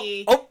that- could oh,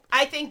 be. oh.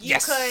 I think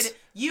Yes.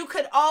 you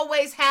could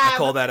always have. I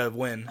call that a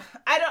win.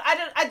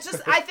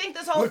 I think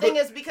this whole thing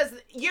is because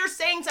you're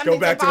saying something's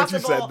back to what you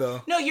impossible. said,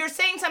 though. No, you're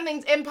saying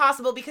something's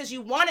impossible because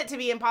you want it to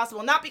be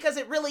impossible, not because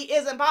it really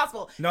is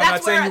impossible. No, I'm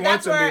not saying you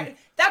want it to be.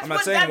 That's I'm not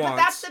what saying but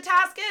wants. that's the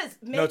task is.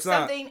 Make it's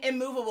not. something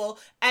immovable,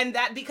 and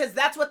that because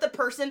that's what the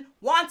person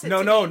wants it to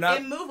be not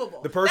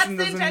immovable. the person.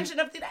 That's the doesn't. intention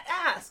of the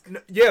ask. No,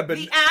 yeah, but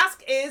The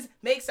ask is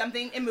make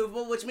something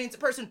immovable, which means the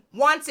person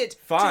wants it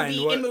Fine, to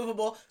be what-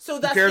 immovable. So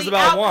thus cares the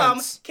about outcome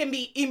wants? can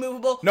be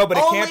immovable. No, but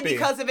it only can't be.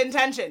 because of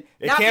intention,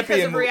 it not can't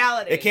because be of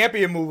reality. It can't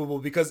be immovable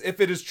because if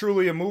it is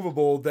truly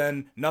immovable,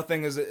 then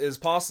nothing is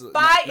possible.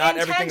 By not intention,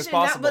 everything is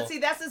possible. but see,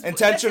 intention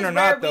this or is where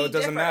not, though, we it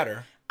doesn't differ.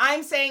 matter.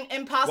 I'm saying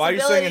impossibility Why are you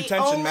saying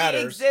intention only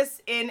matters?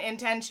 exists in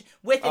intention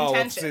with Oh,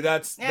 intention. see,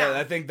 that's Yeah.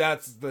 I think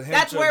that's the hint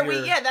That's of where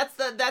your, that's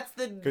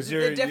the because the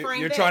you're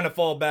differing thing. trying to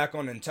fall back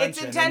on It's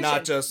intention, intention, and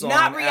not just on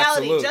not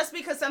reality. absolute. Just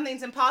because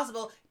something's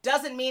impossible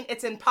doesn't mean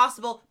it's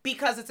impossible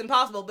because it's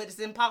impossible, but it's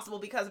impossible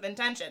because of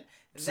intention.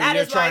 So That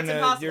you're is why trying it's to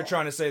impossible. you're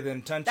trying to say the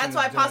intention. That's is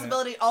why doing it.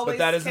 possibility always but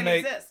that doesn't can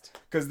make, exist.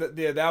 Because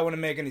that wouldn't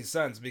make any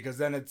sense. Because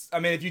then it's. I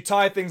mean, if you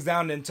tie things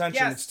down to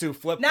intention, Yes. it's too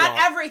flip. Not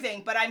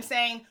everything, but I'm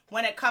saying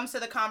when it comes to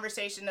the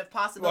conversation of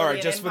possibility All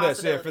right, just and for this,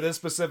 impossibility. for this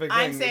specific thing,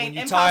 I'm saying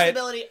when you tie it,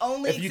 impossibility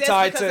only if you exists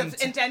tie it because to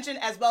of intention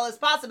as well as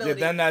possibility.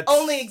 Yeah, then that's-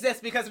 only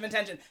exists because of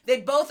intention.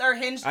 They both are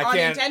hinged on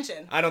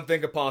intention. I don't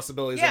think a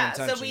possibility is Yeah,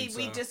 an intention. so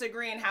we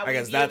disagree in how I we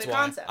guess view that's the why.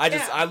 concept.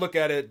 I look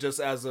at it just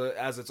as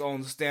its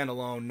own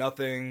standalone.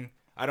 Nothing.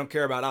 I don't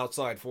care about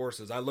outside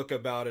forces. I look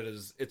about it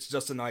as it's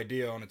just an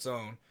idea on its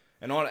own,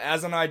 and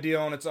as an idea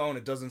on its own,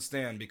 it doesn't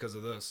stand because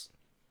of this.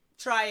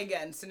 Try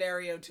again,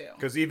 scenario 2.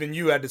 Because even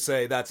you had to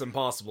say that's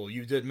impossible.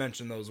 You did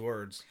mention those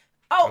words.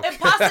 Oh,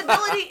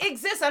 impossibility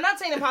exists. I'm not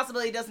saying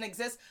impossibility doesn't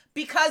exist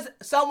because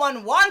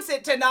someone wants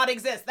it to not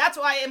exist. That's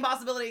why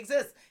impossibility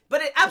exists.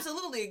 But it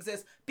absolutely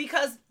exists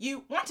because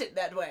you want it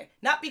that way,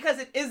 not because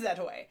it is that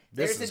way.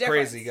 This There's is a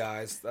difference. crazy,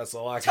 guys. That's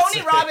all I can say.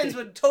 Tony Robbins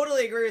would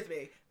totally agree with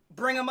me.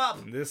 Bring him up.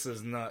 This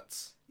is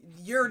nuts.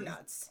 You're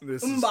nuts.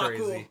 This is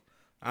crazy.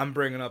 I'm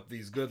bringing up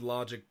these good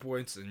logic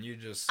points, and you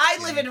just. I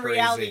live in crazy.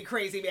 reality,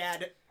 crazy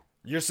man.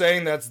 You're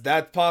saying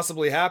that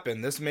possibly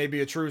happened. This may be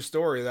a true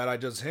story that I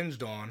just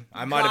hinged on.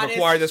 I might have Goddess-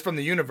 acquired this from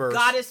the universe.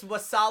 Goddess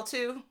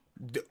Wasaltu.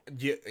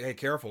 Hey,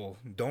 careful.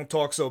 Don't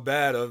talk so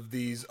bad of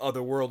these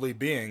otherworldly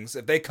beings.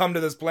 If they come to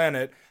this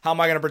planet, how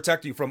am I going to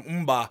protect you from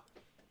Umba?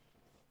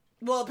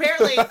 Well,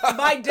 apparently,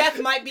 my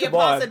death might be a Come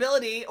on.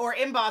 possibility or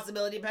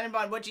impossibility, depending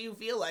on what you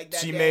feel like that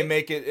She day. may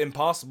make it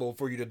impossible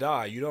for you to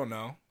die. You don't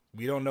know.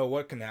 We don't know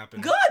what can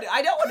happen. Good.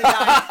 I don't want to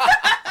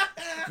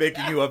die.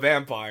 Making you a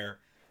vampire.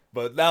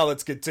 But now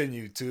let's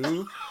continue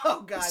to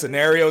Oh, God.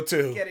 scenario 2.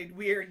 It's getting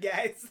weird,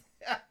 guys.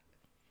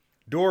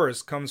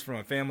 Doris comes from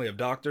a family of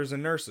doctors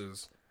and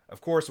nurses.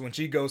 Of course, when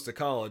she goes to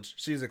college,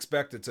 she's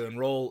expected to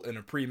enroll in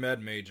a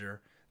pre-med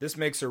major. This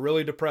makes her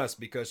really depressed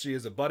because she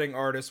is a budding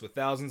artist with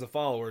thousands of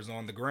followers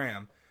on the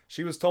gram.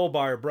 She was told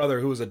by her brother,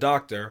 who is a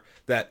doctor,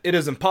 that it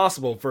is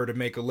impossible for her to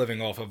make a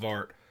living off of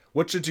art.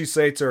 What should she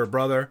say to her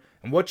brother,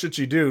 and what should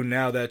she do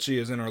now that she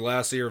is in her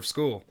last year of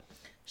school?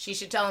 She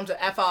should tell him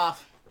to F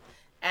off.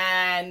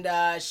 And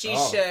she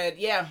should,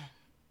 yeah.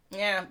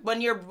 When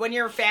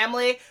your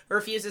family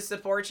refuses to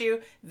support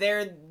you,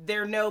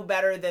 they're no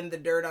better than the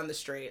dirt on the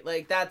street.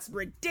 Like, that's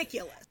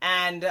ridiculous.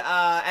 And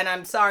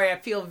I'm sorry, I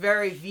feel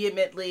very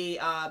vehemently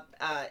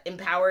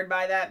empowered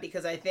by that,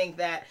 because I think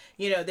that,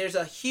 there's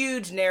a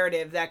huge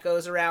narrative that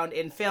goes around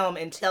in film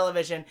and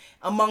television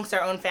amongst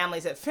our own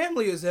families that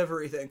family is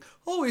everything.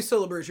 Always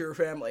celebrate your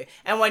family.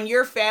 And when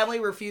your family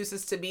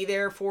refuses to be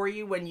there for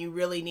you when you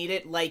really need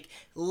it, like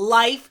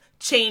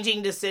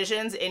life-changing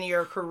decisions in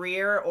your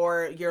career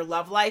or your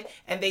love life,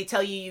 and they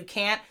tell you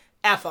can't,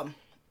 F them.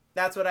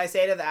 That's what I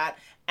say to that.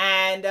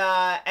 And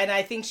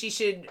I think she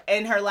should,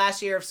 in her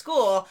last year of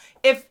school,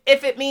 if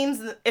it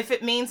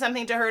means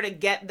something to her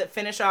to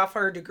finish off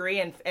her degree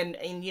and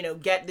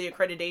get the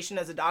accreditation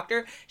as a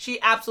doctor, she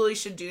absolutely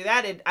should do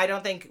that. I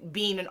don't think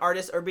being an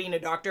artist or being a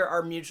doctor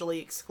are mutually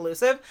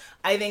exclusive.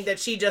 I think that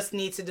she just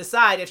needs to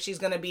decide if she's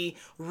going to be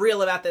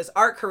real about this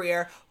art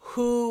career.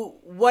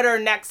 What her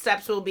next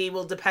steps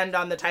will depend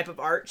on the type of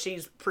art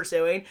she's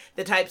pursuing,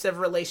 the types of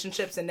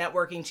relationships and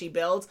networking she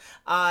builds.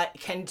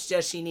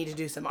 Does she need to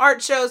do some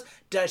art shows?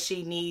 Does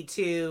she need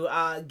to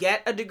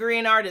get a degree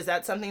in art? Is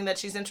that something that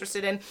she's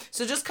interested in?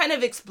 So just kind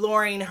of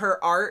exploring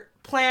her art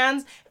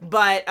plans.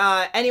 But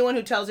anyone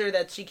who tells her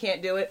that she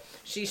can't do it,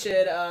 she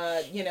should,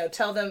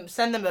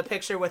 send them a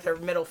picture with her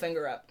middle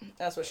finger up.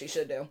 That's what she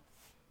should do.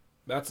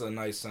 That's a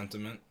nice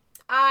sentiment.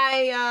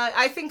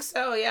 I think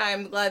so. Yeah,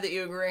 I'm glad that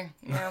you agree.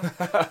 Yeah.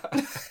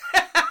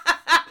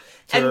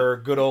 To her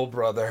good old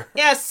brother.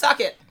 Yeah, suck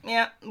it.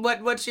 Yeah.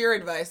 What's your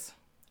advice?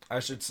 I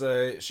should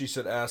say she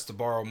should ask to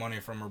borrow money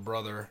from her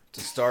brother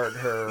to start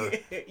her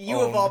You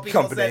own of all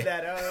people company. said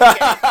that.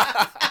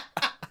 Oh,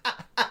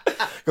 okay.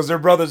 Because her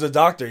brother's a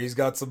doctor. He's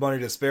got some money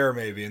to spare,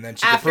 maybe, and then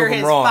she After could prove his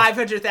him wrong.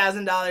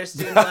 $500,000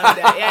 student loan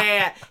debt.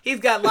 Yeah. He's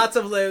got lots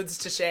of loads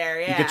to share.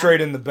 Yeah. He could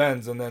trade in the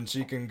Benz, and then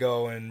she can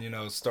go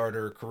and start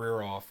her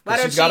career off. Why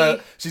don't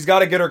She's got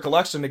to get her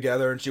collection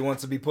together, and she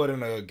wants to be put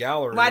in a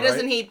gallery. Why right?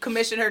 doesn't he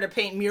commission her to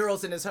paint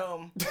murals in his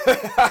home?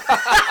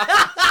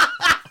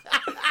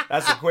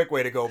 That's a quick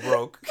way to go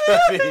broke. I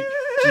mean,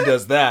 she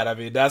does that. I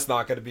mean, that's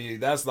not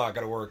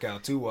gonna work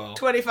out too well.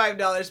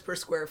 $25 per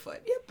square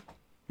foot. Yep.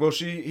 Well,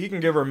 he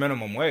can give her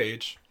minimum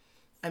wage.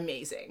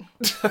 Amazing.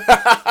 See?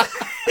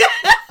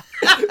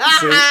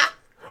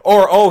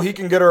 Or he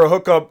can get her a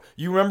hookup.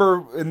 You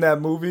remember in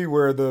that movie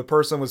where the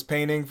person was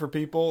painting for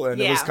people,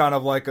 and it was kind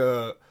of like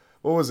a,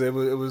 what was it?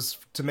 It was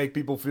to make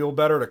people feel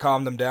better, to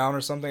calm them down or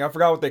something. I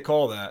forgot what they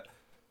call that.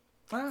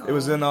 Oh. It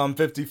was in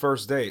 50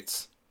 First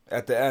Dates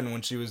at the end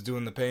when she was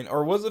doing the paint,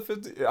 or was it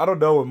 50? I don't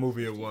know what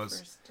movie it was.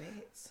 First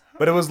dates. Huh.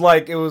 But it was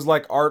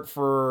like art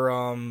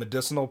for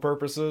medicinal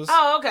purposes.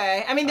 Oh,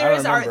 okay. I mean, there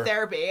is art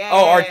therapy. Yeah,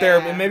 art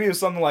therapy. Yeah. Maybe it was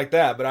something like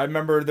that. But I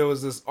remember there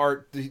was this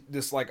art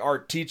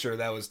teacher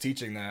that was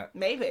teaching that.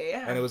 Maybe,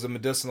 yeah. And it was a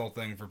medicinal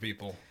thing for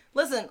people.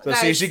 Listen, So guys,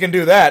 see, she can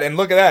do that, and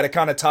look at that. It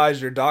kind of ties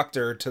your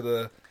doctor to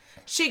the.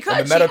 She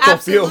could. the medical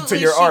field to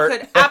your art. She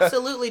could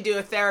absolutely do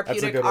a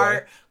therapeutic good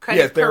art way. kind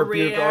of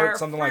therapeutic career, art,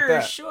 something like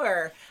that. For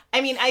sure. I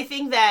mean, I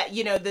think that,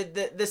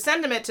 the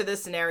sentiment to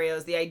this scenario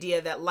is the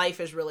idea that life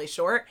is really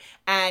short,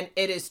 and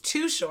it is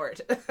too short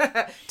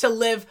to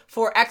live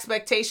for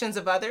expectations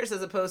of others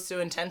as opposed to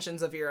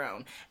intentions of your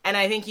own. And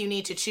I think you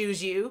need to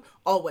choose you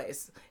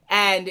always.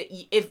 And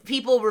if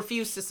people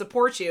refuse to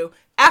support you,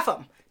 F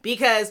them.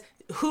 Because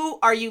who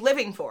are you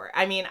living for?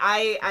 I mean,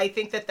 I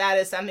think that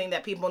is something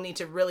that people need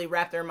to really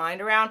wrap their mind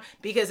around,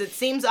 because it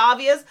seems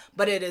obvious,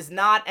 but it is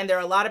not. And there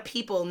are a lot of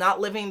people not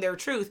living their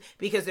truth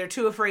because they're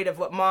too afraid of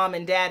what mom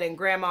and dad and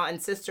grandma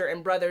and sister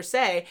and brother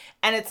say.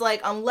 And it's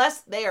like, unless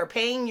they are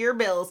paying your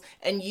bills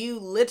and you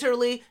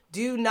literally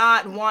do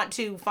not want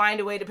to find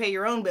a way to pay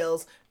your own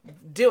bills,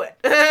 do it.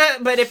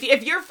 But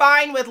if you're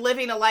fine with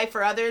living a life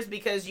for others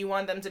because you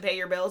want them to pay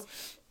your bills,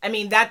 I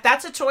mean,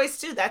 that's a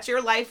choice too. That's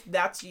your life.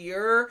 That's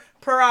your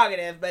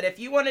prerogative. But if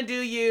you want to do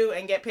you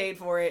and get paid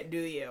for it, do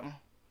you.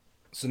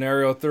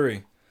 Scenario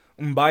 3.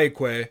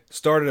 Mbaikwe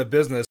started a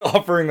business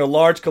offering a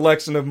large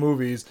collection of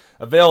movies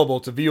available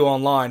to view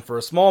online for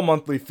a small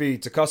monthly fee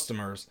to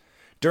customers.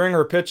 During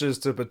her pitches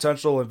to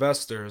potential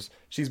investors,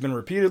 she's been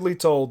repeatedly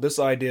told this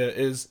idea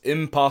is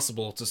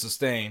impossible to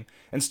sustain,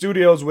 and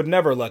studios would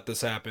never let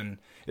this happen.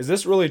 Is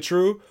this really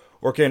true,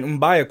 or can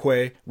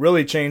Mbaikwe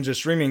really change the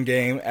streaming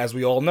game as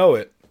we all know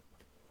it?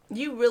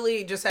 You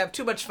really just have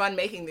too much fun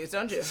making these,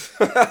 don't you?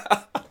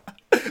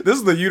 This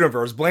is the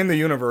universe. Blame the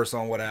universe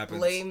on what happens.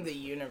 Blame the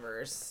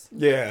universe.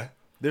 Yeah.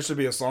 There should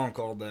be a song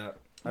called that.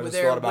 I just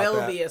thought about that.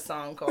 There will be a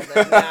song called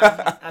that.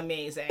 Yeah,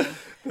 amazing.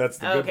 That's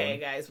the good one. Okay,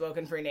 guys.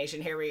 Woken Free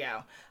Nation. Here we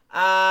go.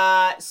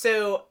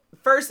 So,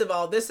 first of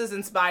all, this is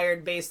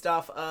inspired based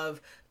off of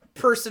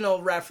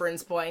personal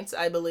reference points,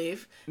 I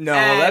believe. No,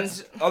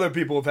 that's other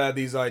people have had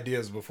these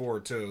ideas before,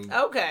 too.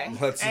 Okay.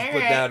 Let's just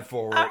put that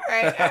forward. All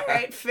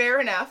right.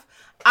 Fair enough.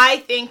 I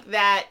think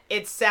that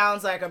it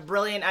sounds like a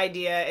brilliant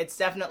idea. It's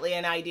definitely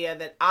an idea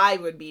that I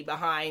would be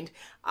behind.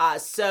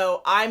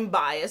 So I'm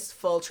biased,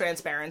 full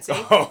transparency.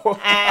 Oh,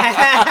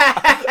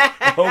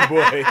 oh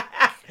boy.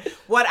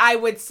 What I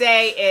would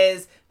say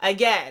is,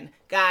 again,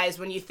 guys,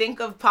 when you think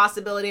of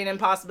possibility and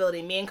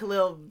impossibility, me and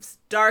Khalil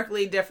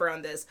starkly differ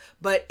on this,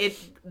 but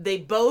they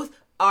both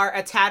are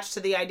attached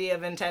to the idea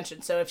of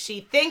intention. So if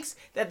she thinks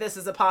that this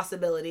is a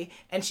possibility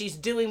and she's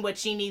doing what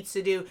she needs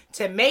to do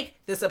to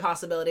make this a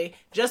possibility,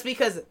 just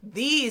because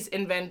these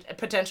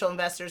potential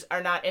investors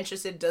are not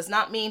interested does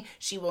not mean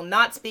she will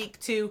not speak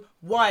to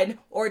 1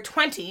 or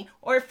 20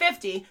 or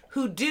 50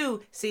 who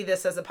do see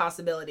this as a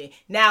possibility.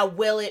 Now,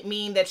 will it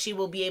mean that she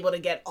will be able to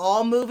get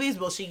all movies?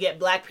 Will she get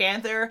Black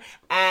Panther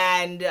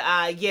and,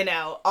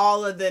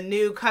 all of the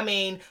new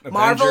coming Avengers.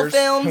 Marvel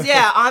films?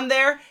 Yeah, on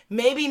there.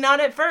 Maybe not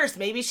at first.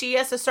 Maybe she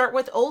has to start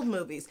with old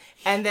movies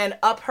and then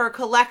up her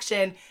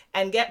collection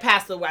and get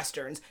past the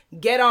Westerns,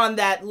 get on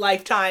that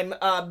Lifetime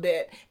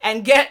bit,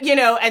 and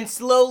and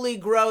slowly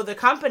grow the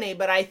company.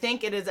 But I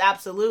think it is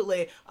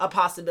absolutely a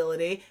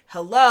possibility.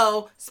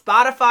 Hello,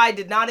 Spotify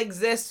did not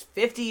exist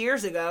 50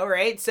 years ago,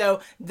 right?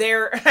 So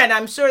and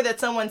I'm sure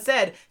that someone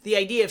said the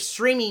idea of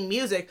streaming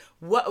music,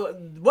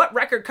 what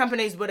record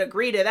companies would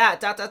agree to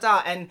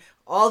that, And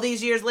all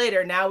these years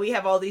later, now we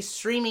have all these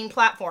streaming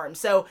platforms.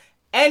 So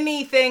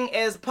anything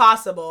is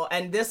possible,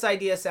 and this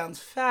idea sounds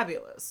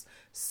fabulous.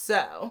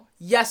 So,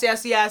 yes,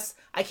 yes, yes.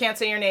 I can't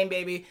say your name,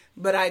 baby,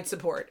 but I'd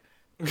support.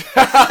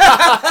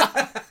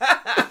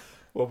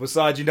 Well,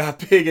 besides you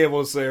not being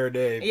able to say her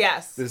name,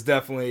 yes, this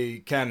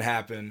definitely can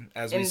happen,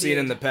 as we've seen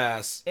in the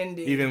past.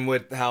 Indeed. Even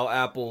with how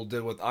Apple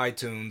did with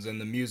iTunes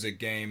and the music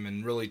game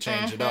and really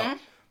change it up.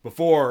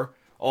 Before,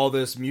 all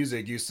this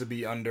music used to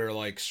be under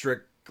like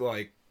strict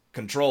like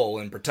control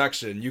and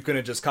protection. You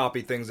couldn't just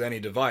copy things to any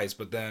device,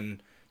 but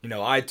then, you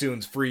know,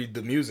 iTunes freed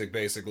the music,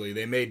 basically.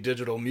 They made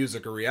digital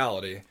music a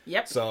reality.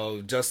 Yep.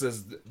 So just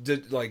as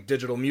like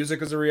digital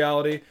music is a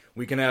reality,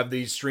 we can have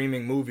these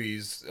streaming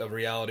movies a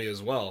reality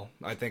as well.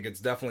 I think it's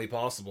definitely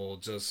possible.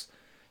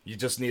 You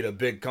just need a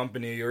big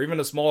company or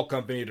even a small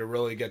company to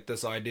really get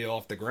this idea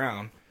off the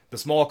ground. The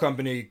small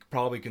company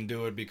probably can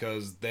do it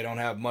because they don't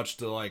have much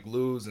to like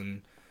lose,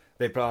 and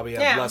they probably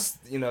have less,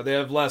 you know, they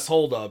have less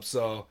holdup.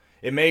 So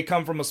it may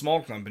come from a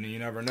small company. You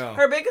never know.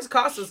 Her biggest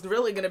cost is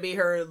really going to be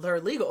her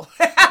legal,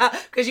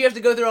 because you have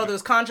to go through all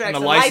those contracts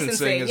and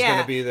licensing. Is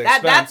going to be the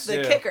expense. That's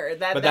the kicker.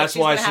 That's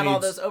why she's going to have all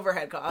those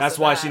overhead costs. That's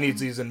why she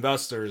needs these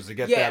investors to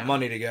get that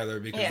money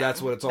together, because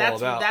that's what it's all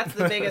about. That's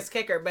the biggest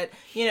kicker. But,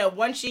 you know,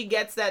 once she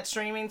gets that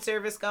streaming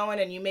service going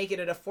and you make it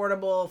an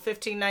affordable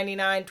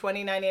 $15.99,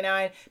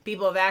 $20.99,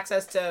 people have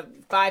access to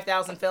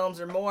 5,000 films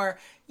or more,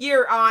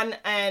 you're on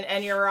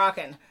and you're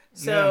rocking.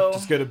 So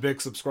just get a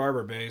big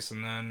subscriber base,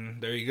 and then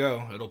there you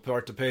go. It'll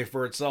start to pay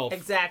for itself.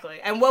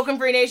 Exactly. And Woken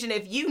Free Nation,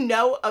 if you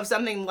know of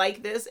something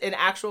like this in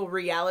actual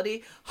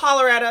reality,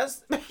 holler at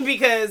us,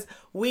 because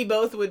we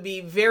both would be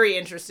very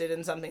interested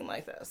in something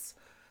like this.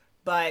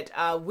 But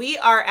we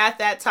are at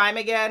that time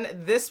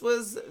again. This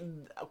was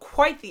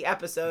quite the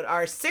episode,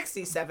 our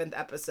 67th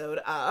episode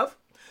of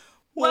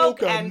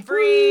Woke and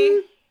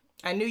Free.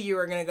 I knew you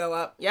were going to go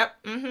up.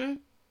 Yep. Mm-hmm.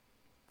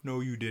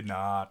 No, you did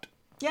not.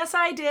 Yes,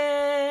 I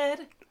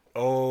did.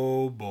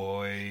 Oh,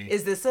 boy.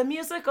 Is this a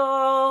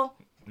musical?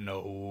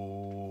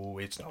 No,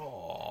 it's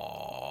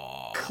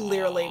not.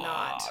 Clearly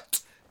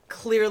not.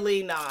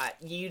 Clearly not.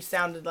 You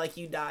sounded like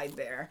you died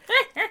there.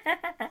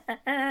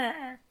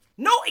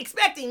 No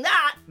expecting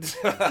that.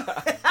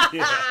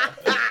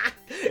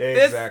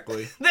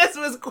 Exactly. This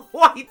was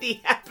quite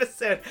the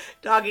episode,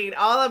 talking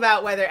all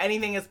about whether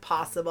anything is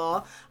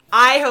possible.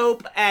 I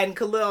hope, and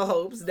Khalil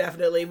hopes,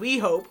 definitely, we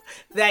hope,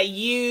 that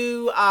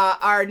you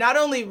are not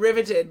only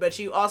riveted, but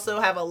you also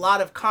have a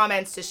lot of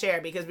comments to share,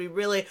 because we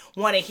really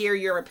want to hear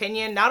your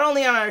opinion, not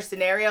only on our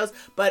scenarios,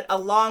 but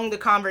along the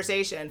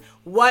conversation.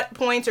 What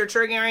points are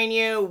triggering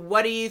you?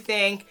 What do you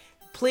think?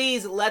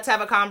 Please, let's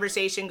have a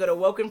conversation. Go to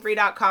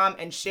wokenfree.com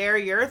and share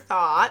your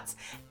thoughts.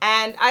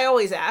 And I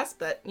always ask,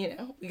 but, you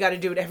know, we got to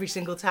do it every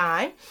single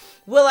time.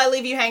 Will I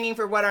leave you hanging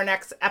for what our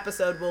next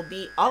episode will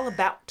be all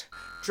about?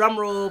 Drum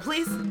roll,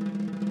 please.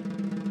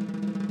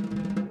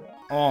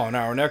 On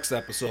our next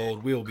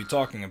episode, we will be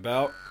talking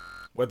about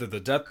whether the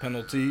death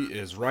penalty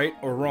is right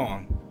or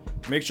wrong.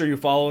 Make sure you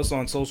follow us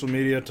on social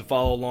media to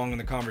follow along in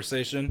the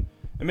conversation.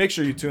 And make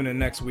sure you tune in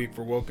next week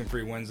for Woken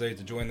Free Wednesday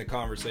to join the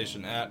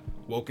conversation at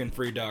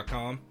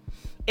wokenfree.com.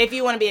 If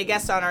you want to be a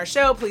guest on our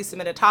show, please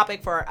submit a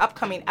topic for our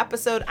upcoming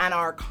episode on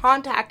our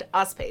Contact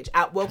Us page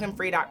at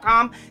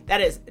wokenfree.com.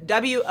 That is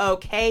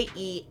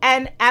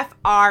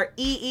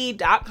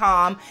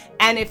WOKENFREE.com.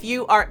 And if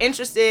you are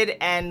interested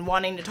and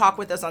wanting to talk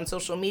with us on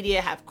social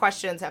media, have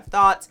questions, have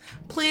thoughts,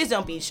 please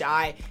don't be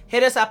shy.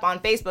 Hit us up on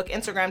Facebook,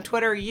 Instagram,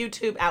 Twitter,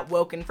 YouTube at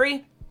Woken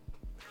Free.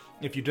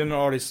 If you didn't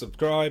already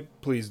subscribe,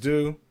 please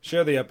do.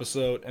 Share the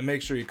episode and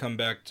make sure you come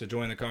back to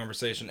join the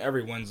conversation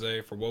every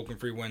Wednesday for Woken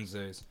Free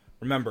Wednesdays.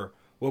 Remember,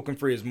 Woken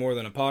Free is more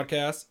than a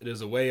podcast, it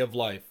is a way of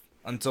life.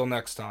 Until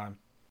next time.